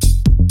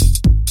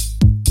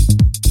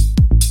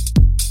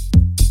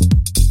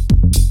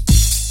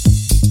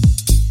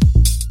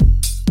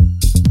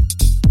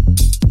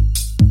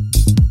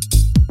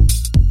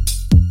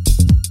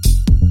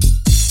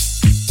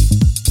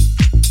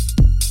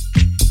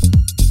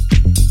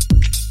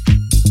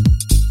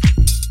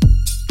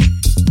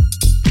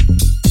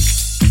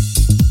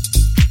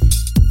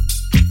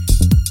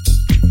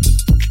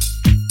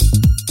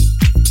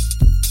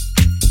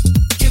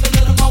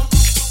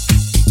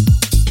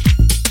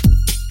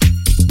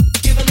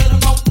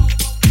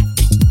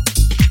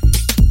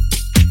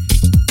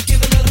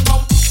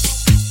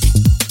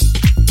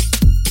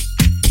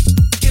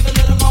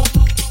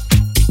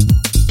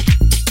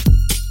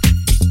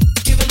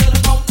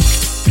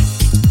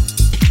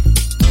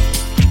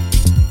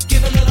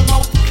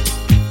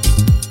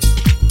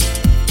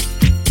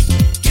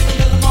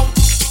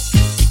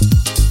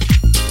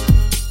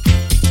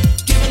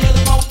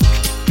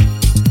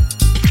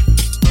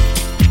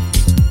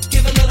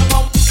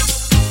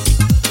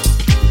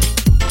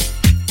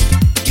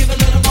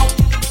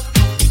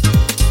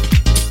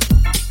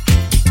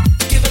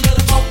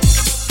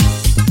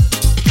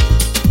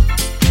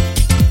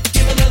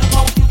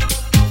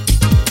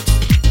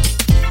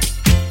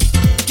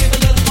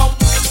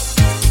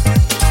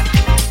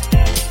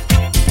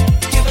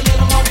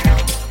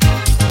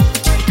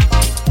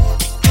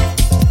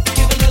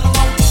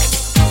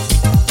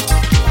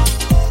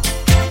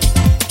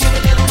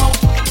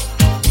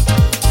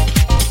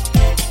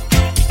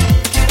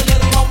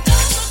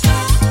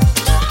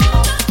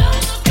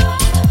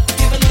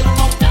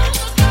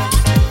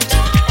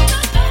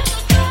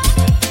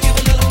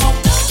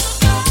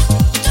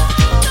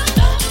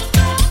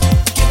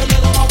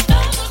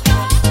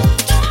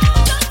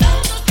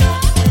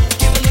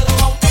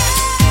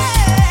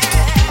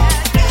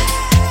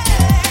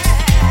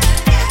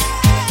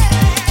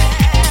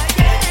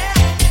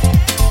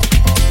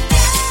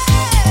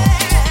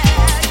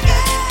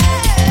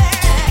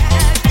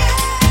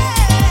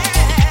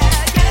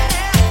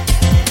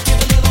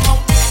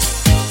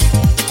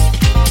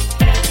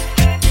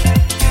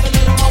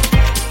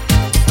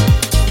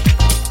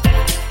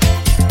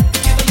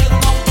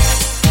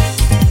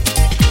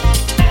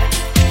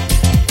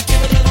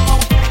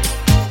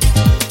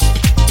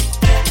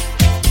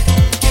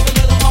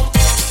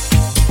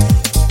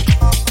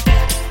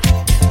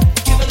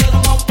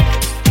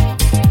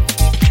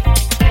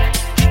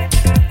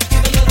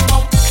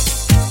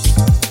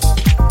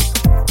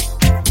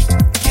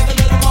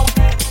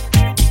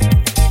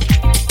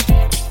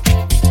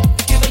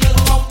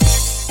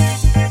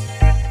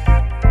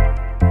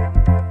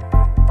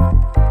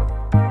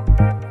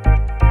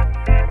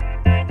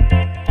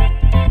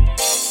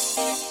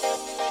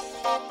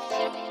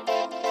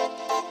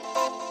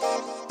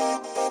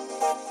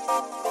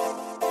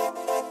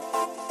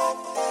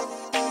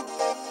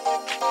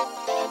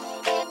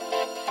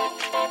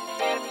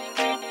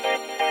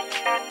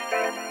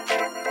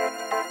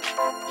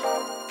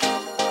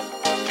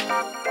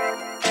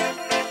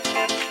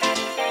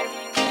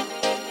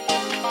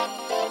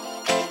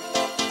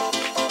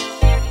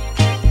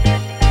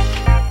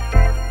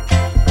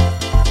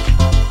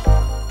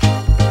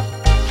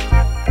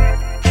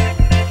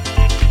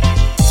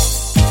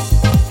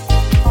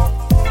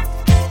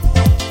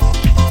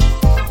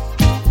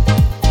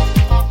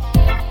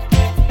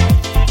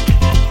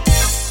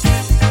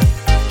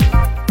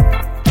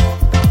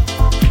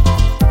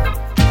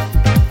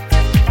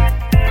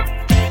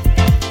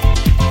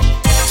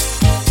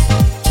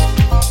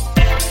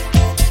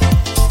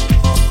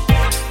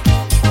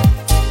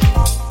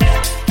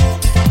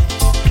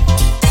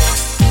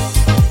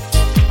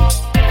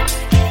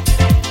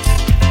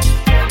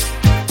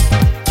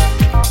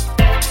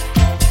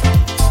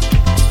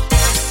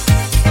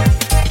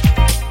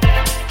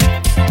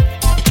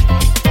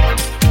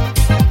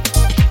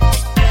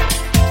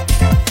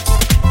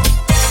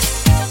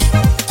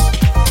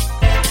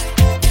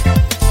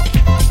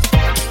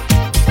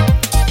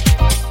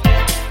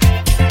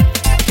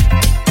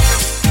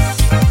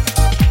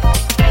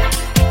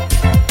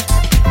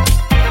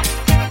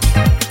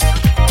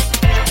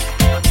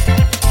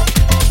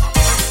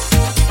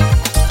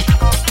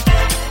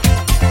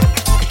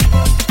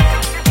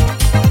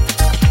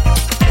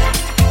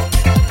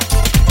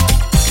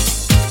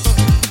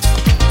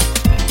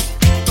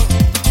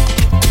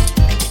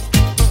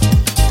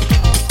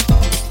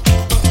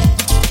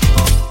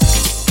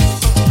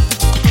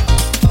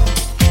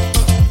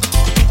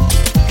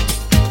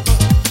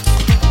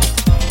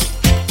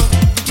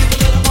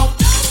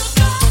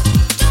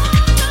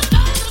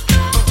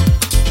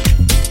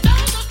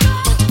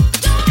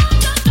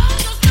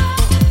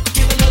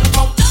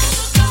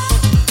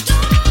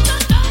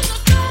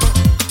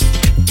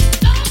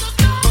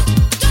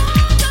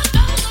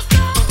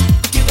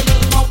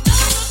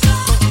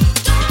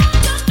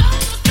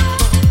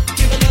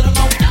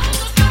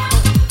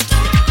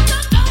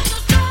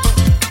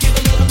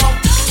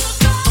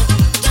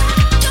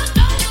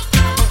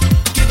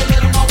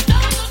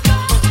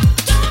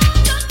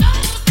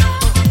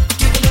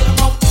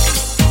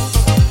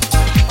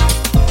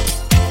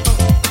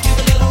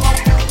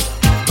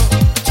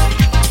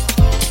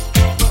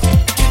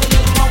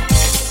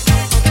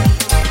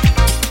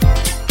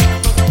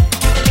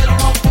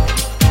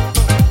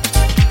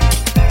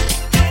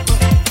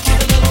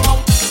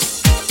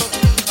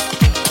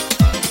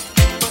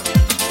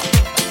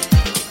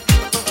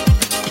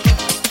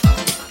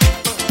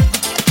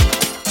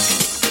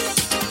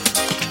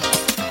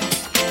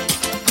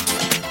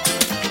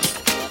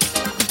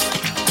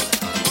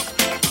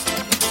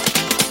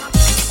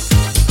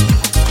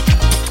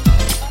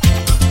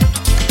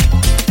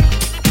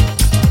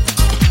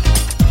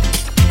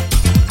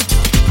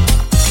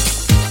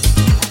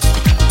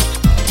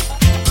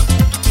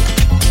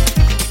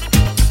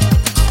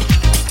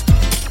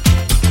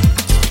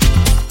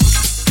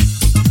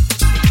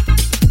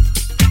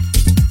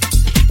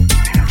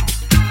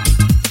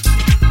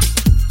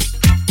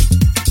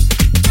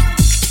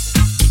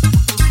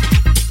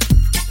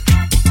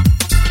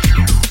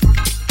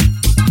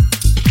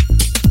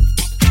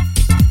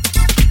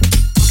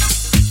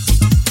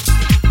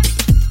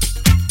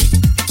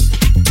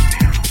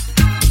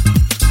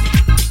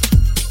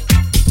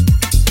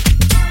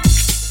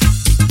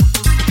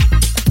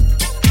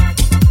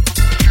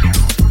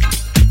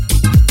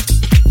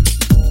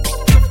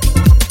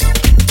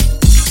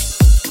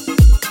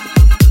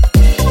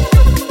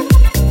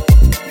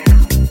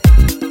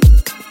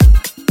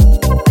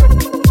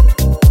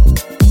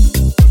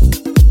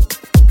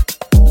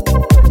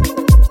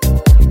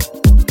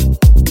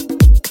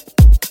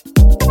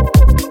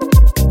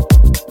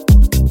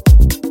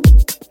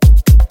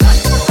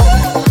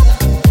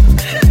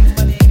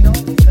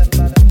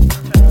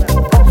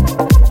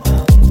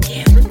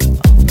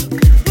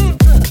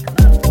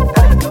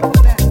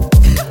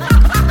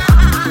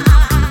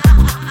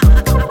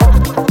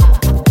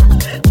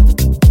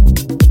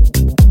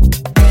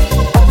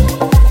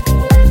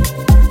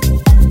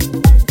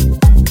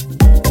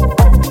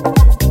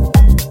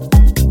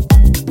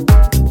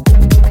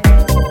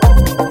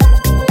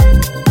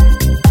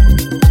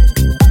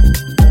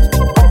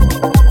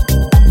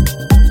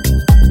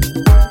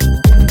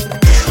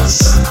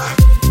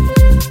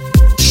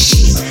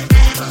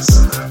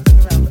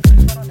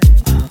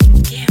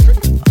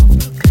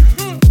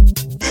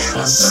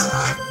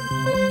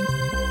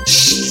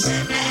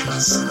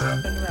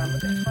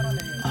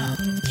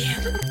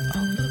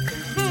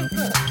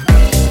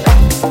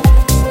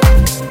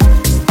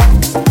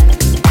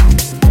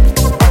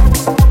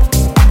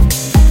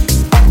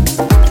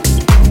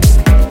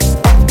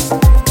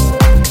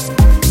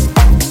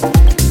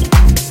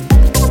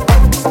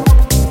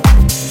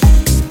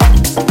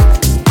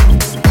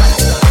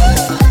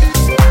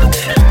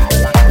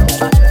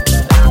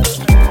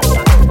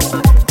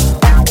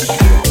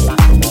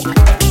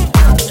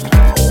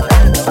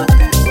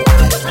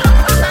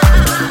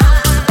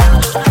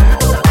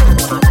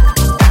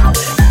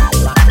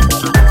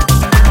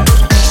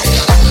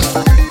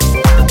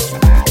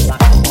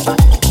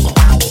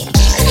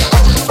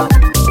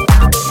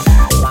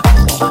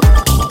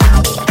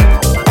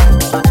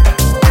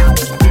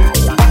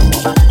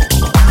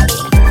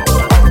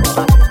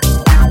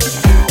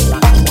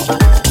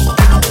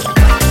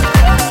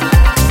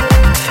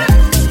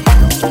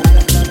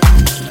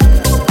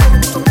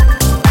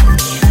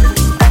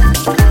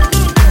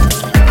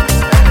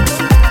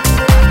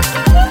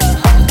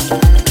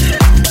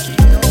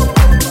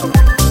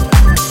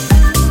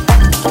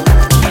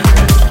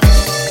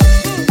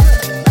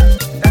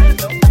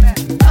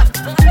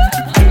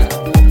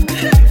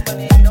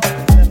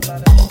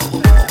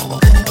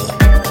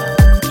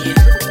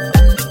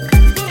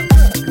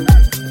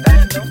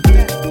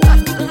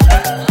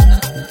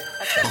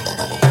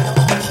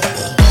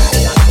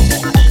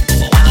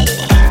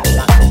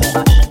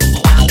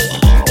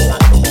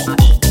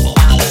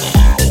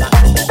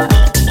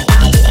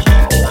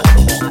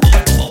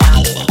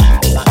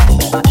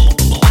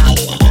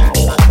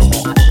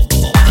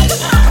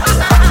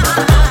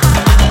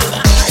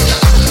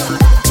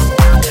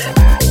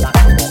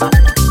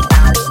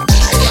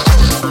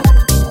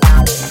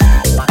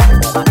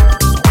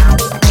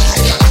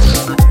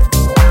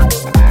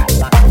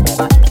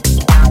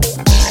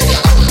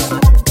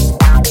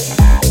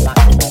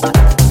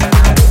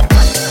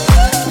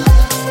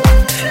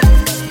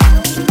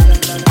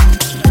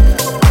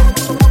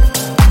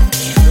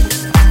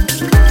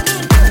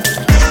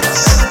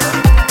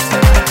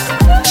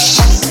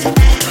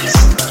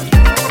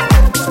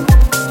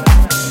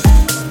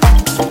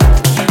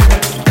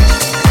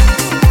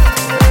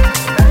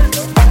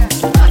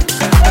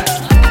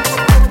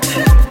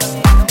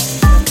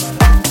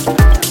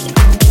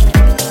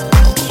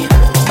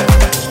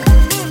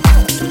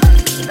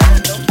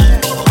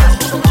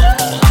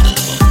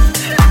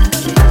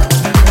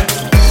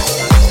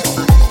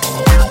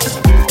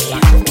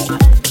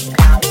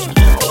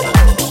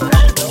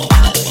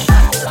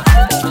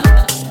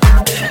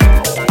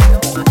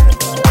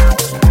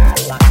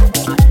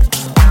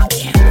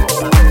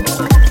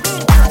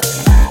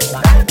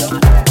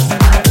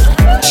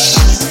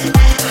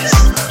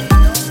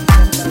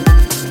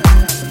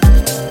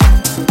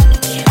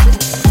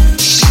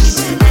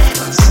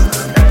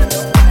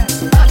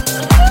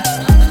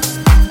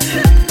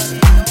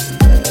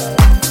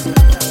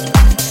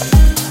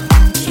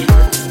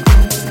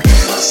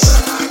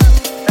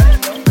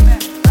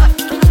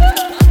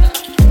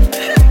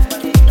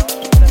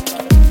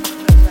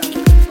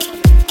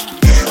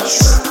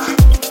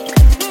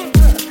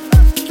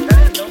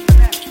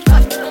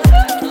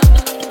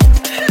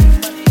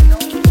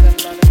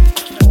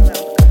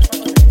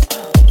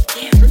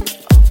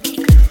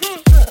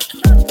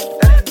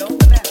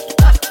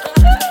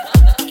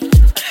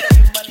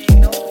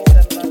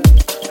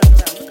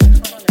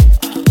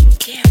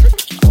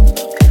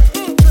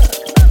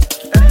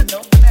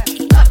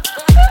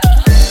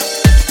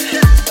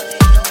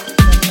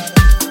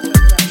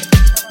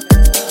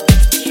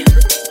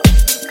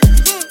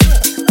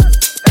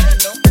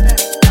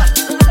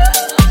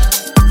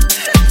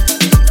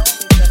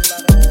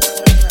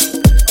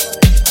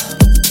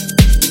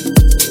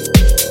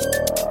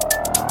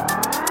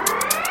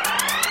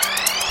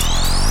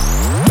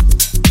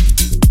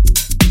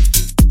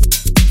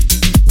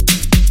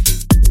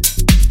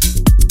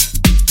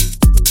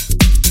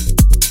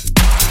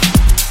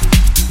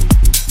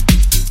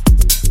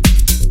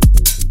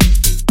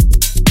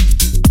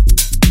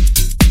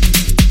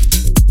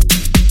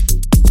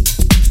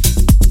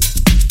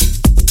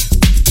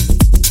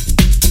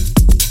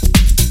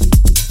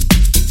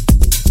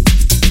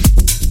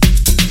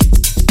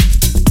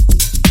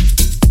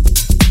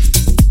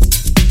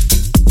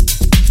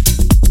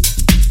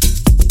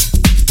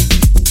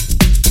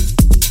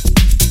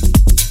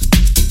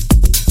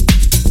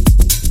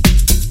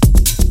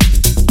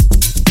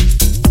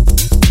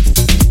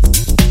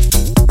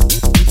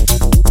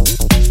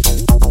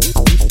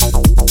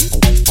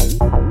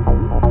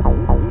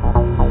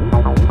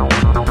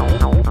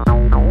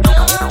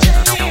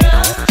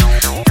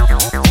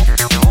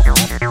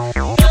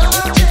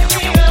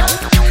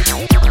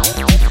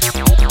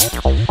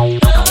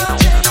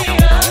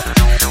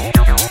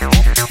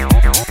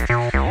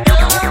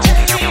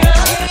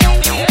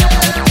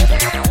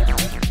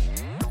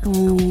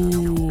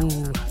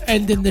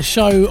 ending the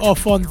show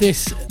off on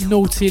this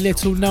naughty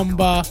little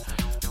number.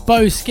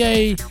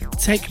 Boske,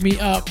 Take Me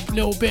Up,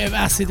 little bit of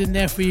acid in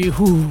there for you.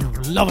 Ooh,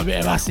 love a bit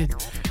of acid.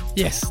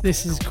 Yes,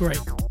 this is great.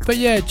 But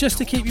yeah, just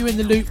to keep you in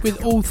the loop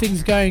with all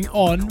things going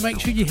on, make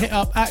sure you hit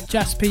up at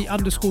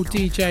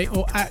jasp_DJ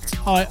or at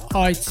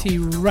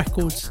IIT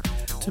Records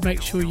to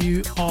make sure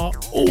you are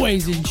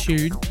always in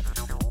tune.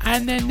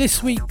 And then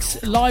this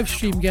week's live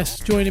stream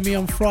guest joining me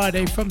on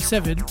Friday from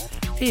 7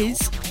 is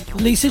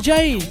Lisa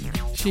Jane.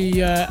 She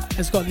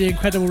has got the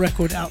incredible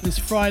record out this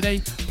Friday,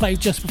 played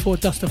just before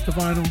Dust Off the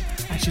Vinyl,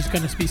 and she's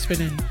going to be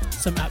spinning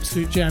some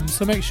absolute gems.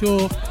 So make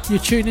sure you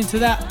tune into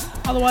that.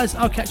 Otherwise,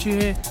 I'll catch you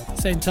here,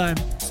 same time,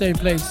 same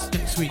place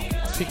next week.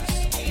 Peace.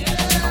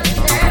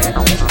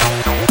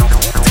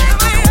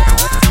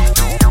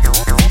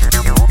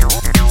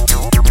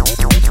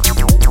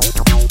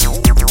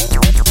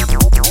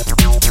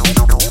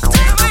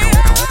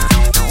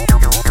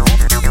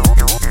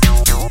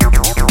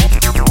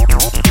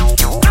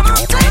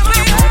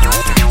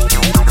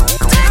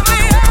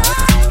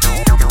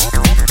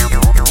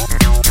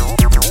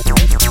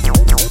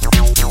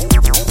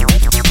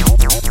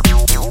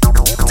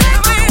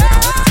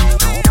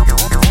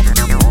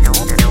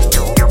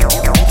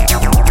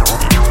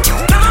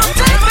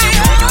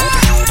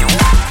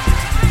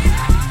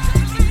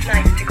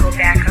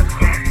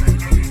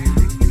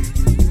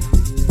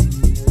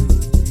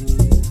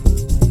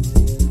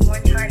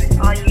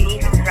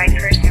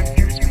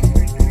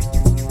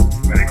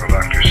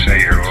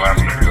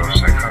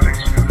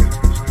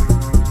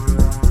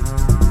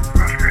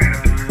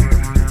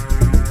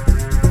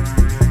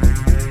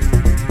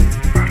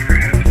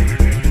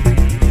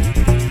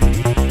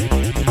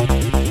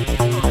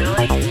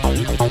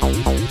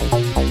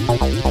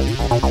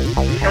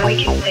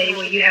 We can say,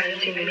 well, you haven't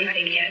seen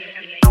anything yet.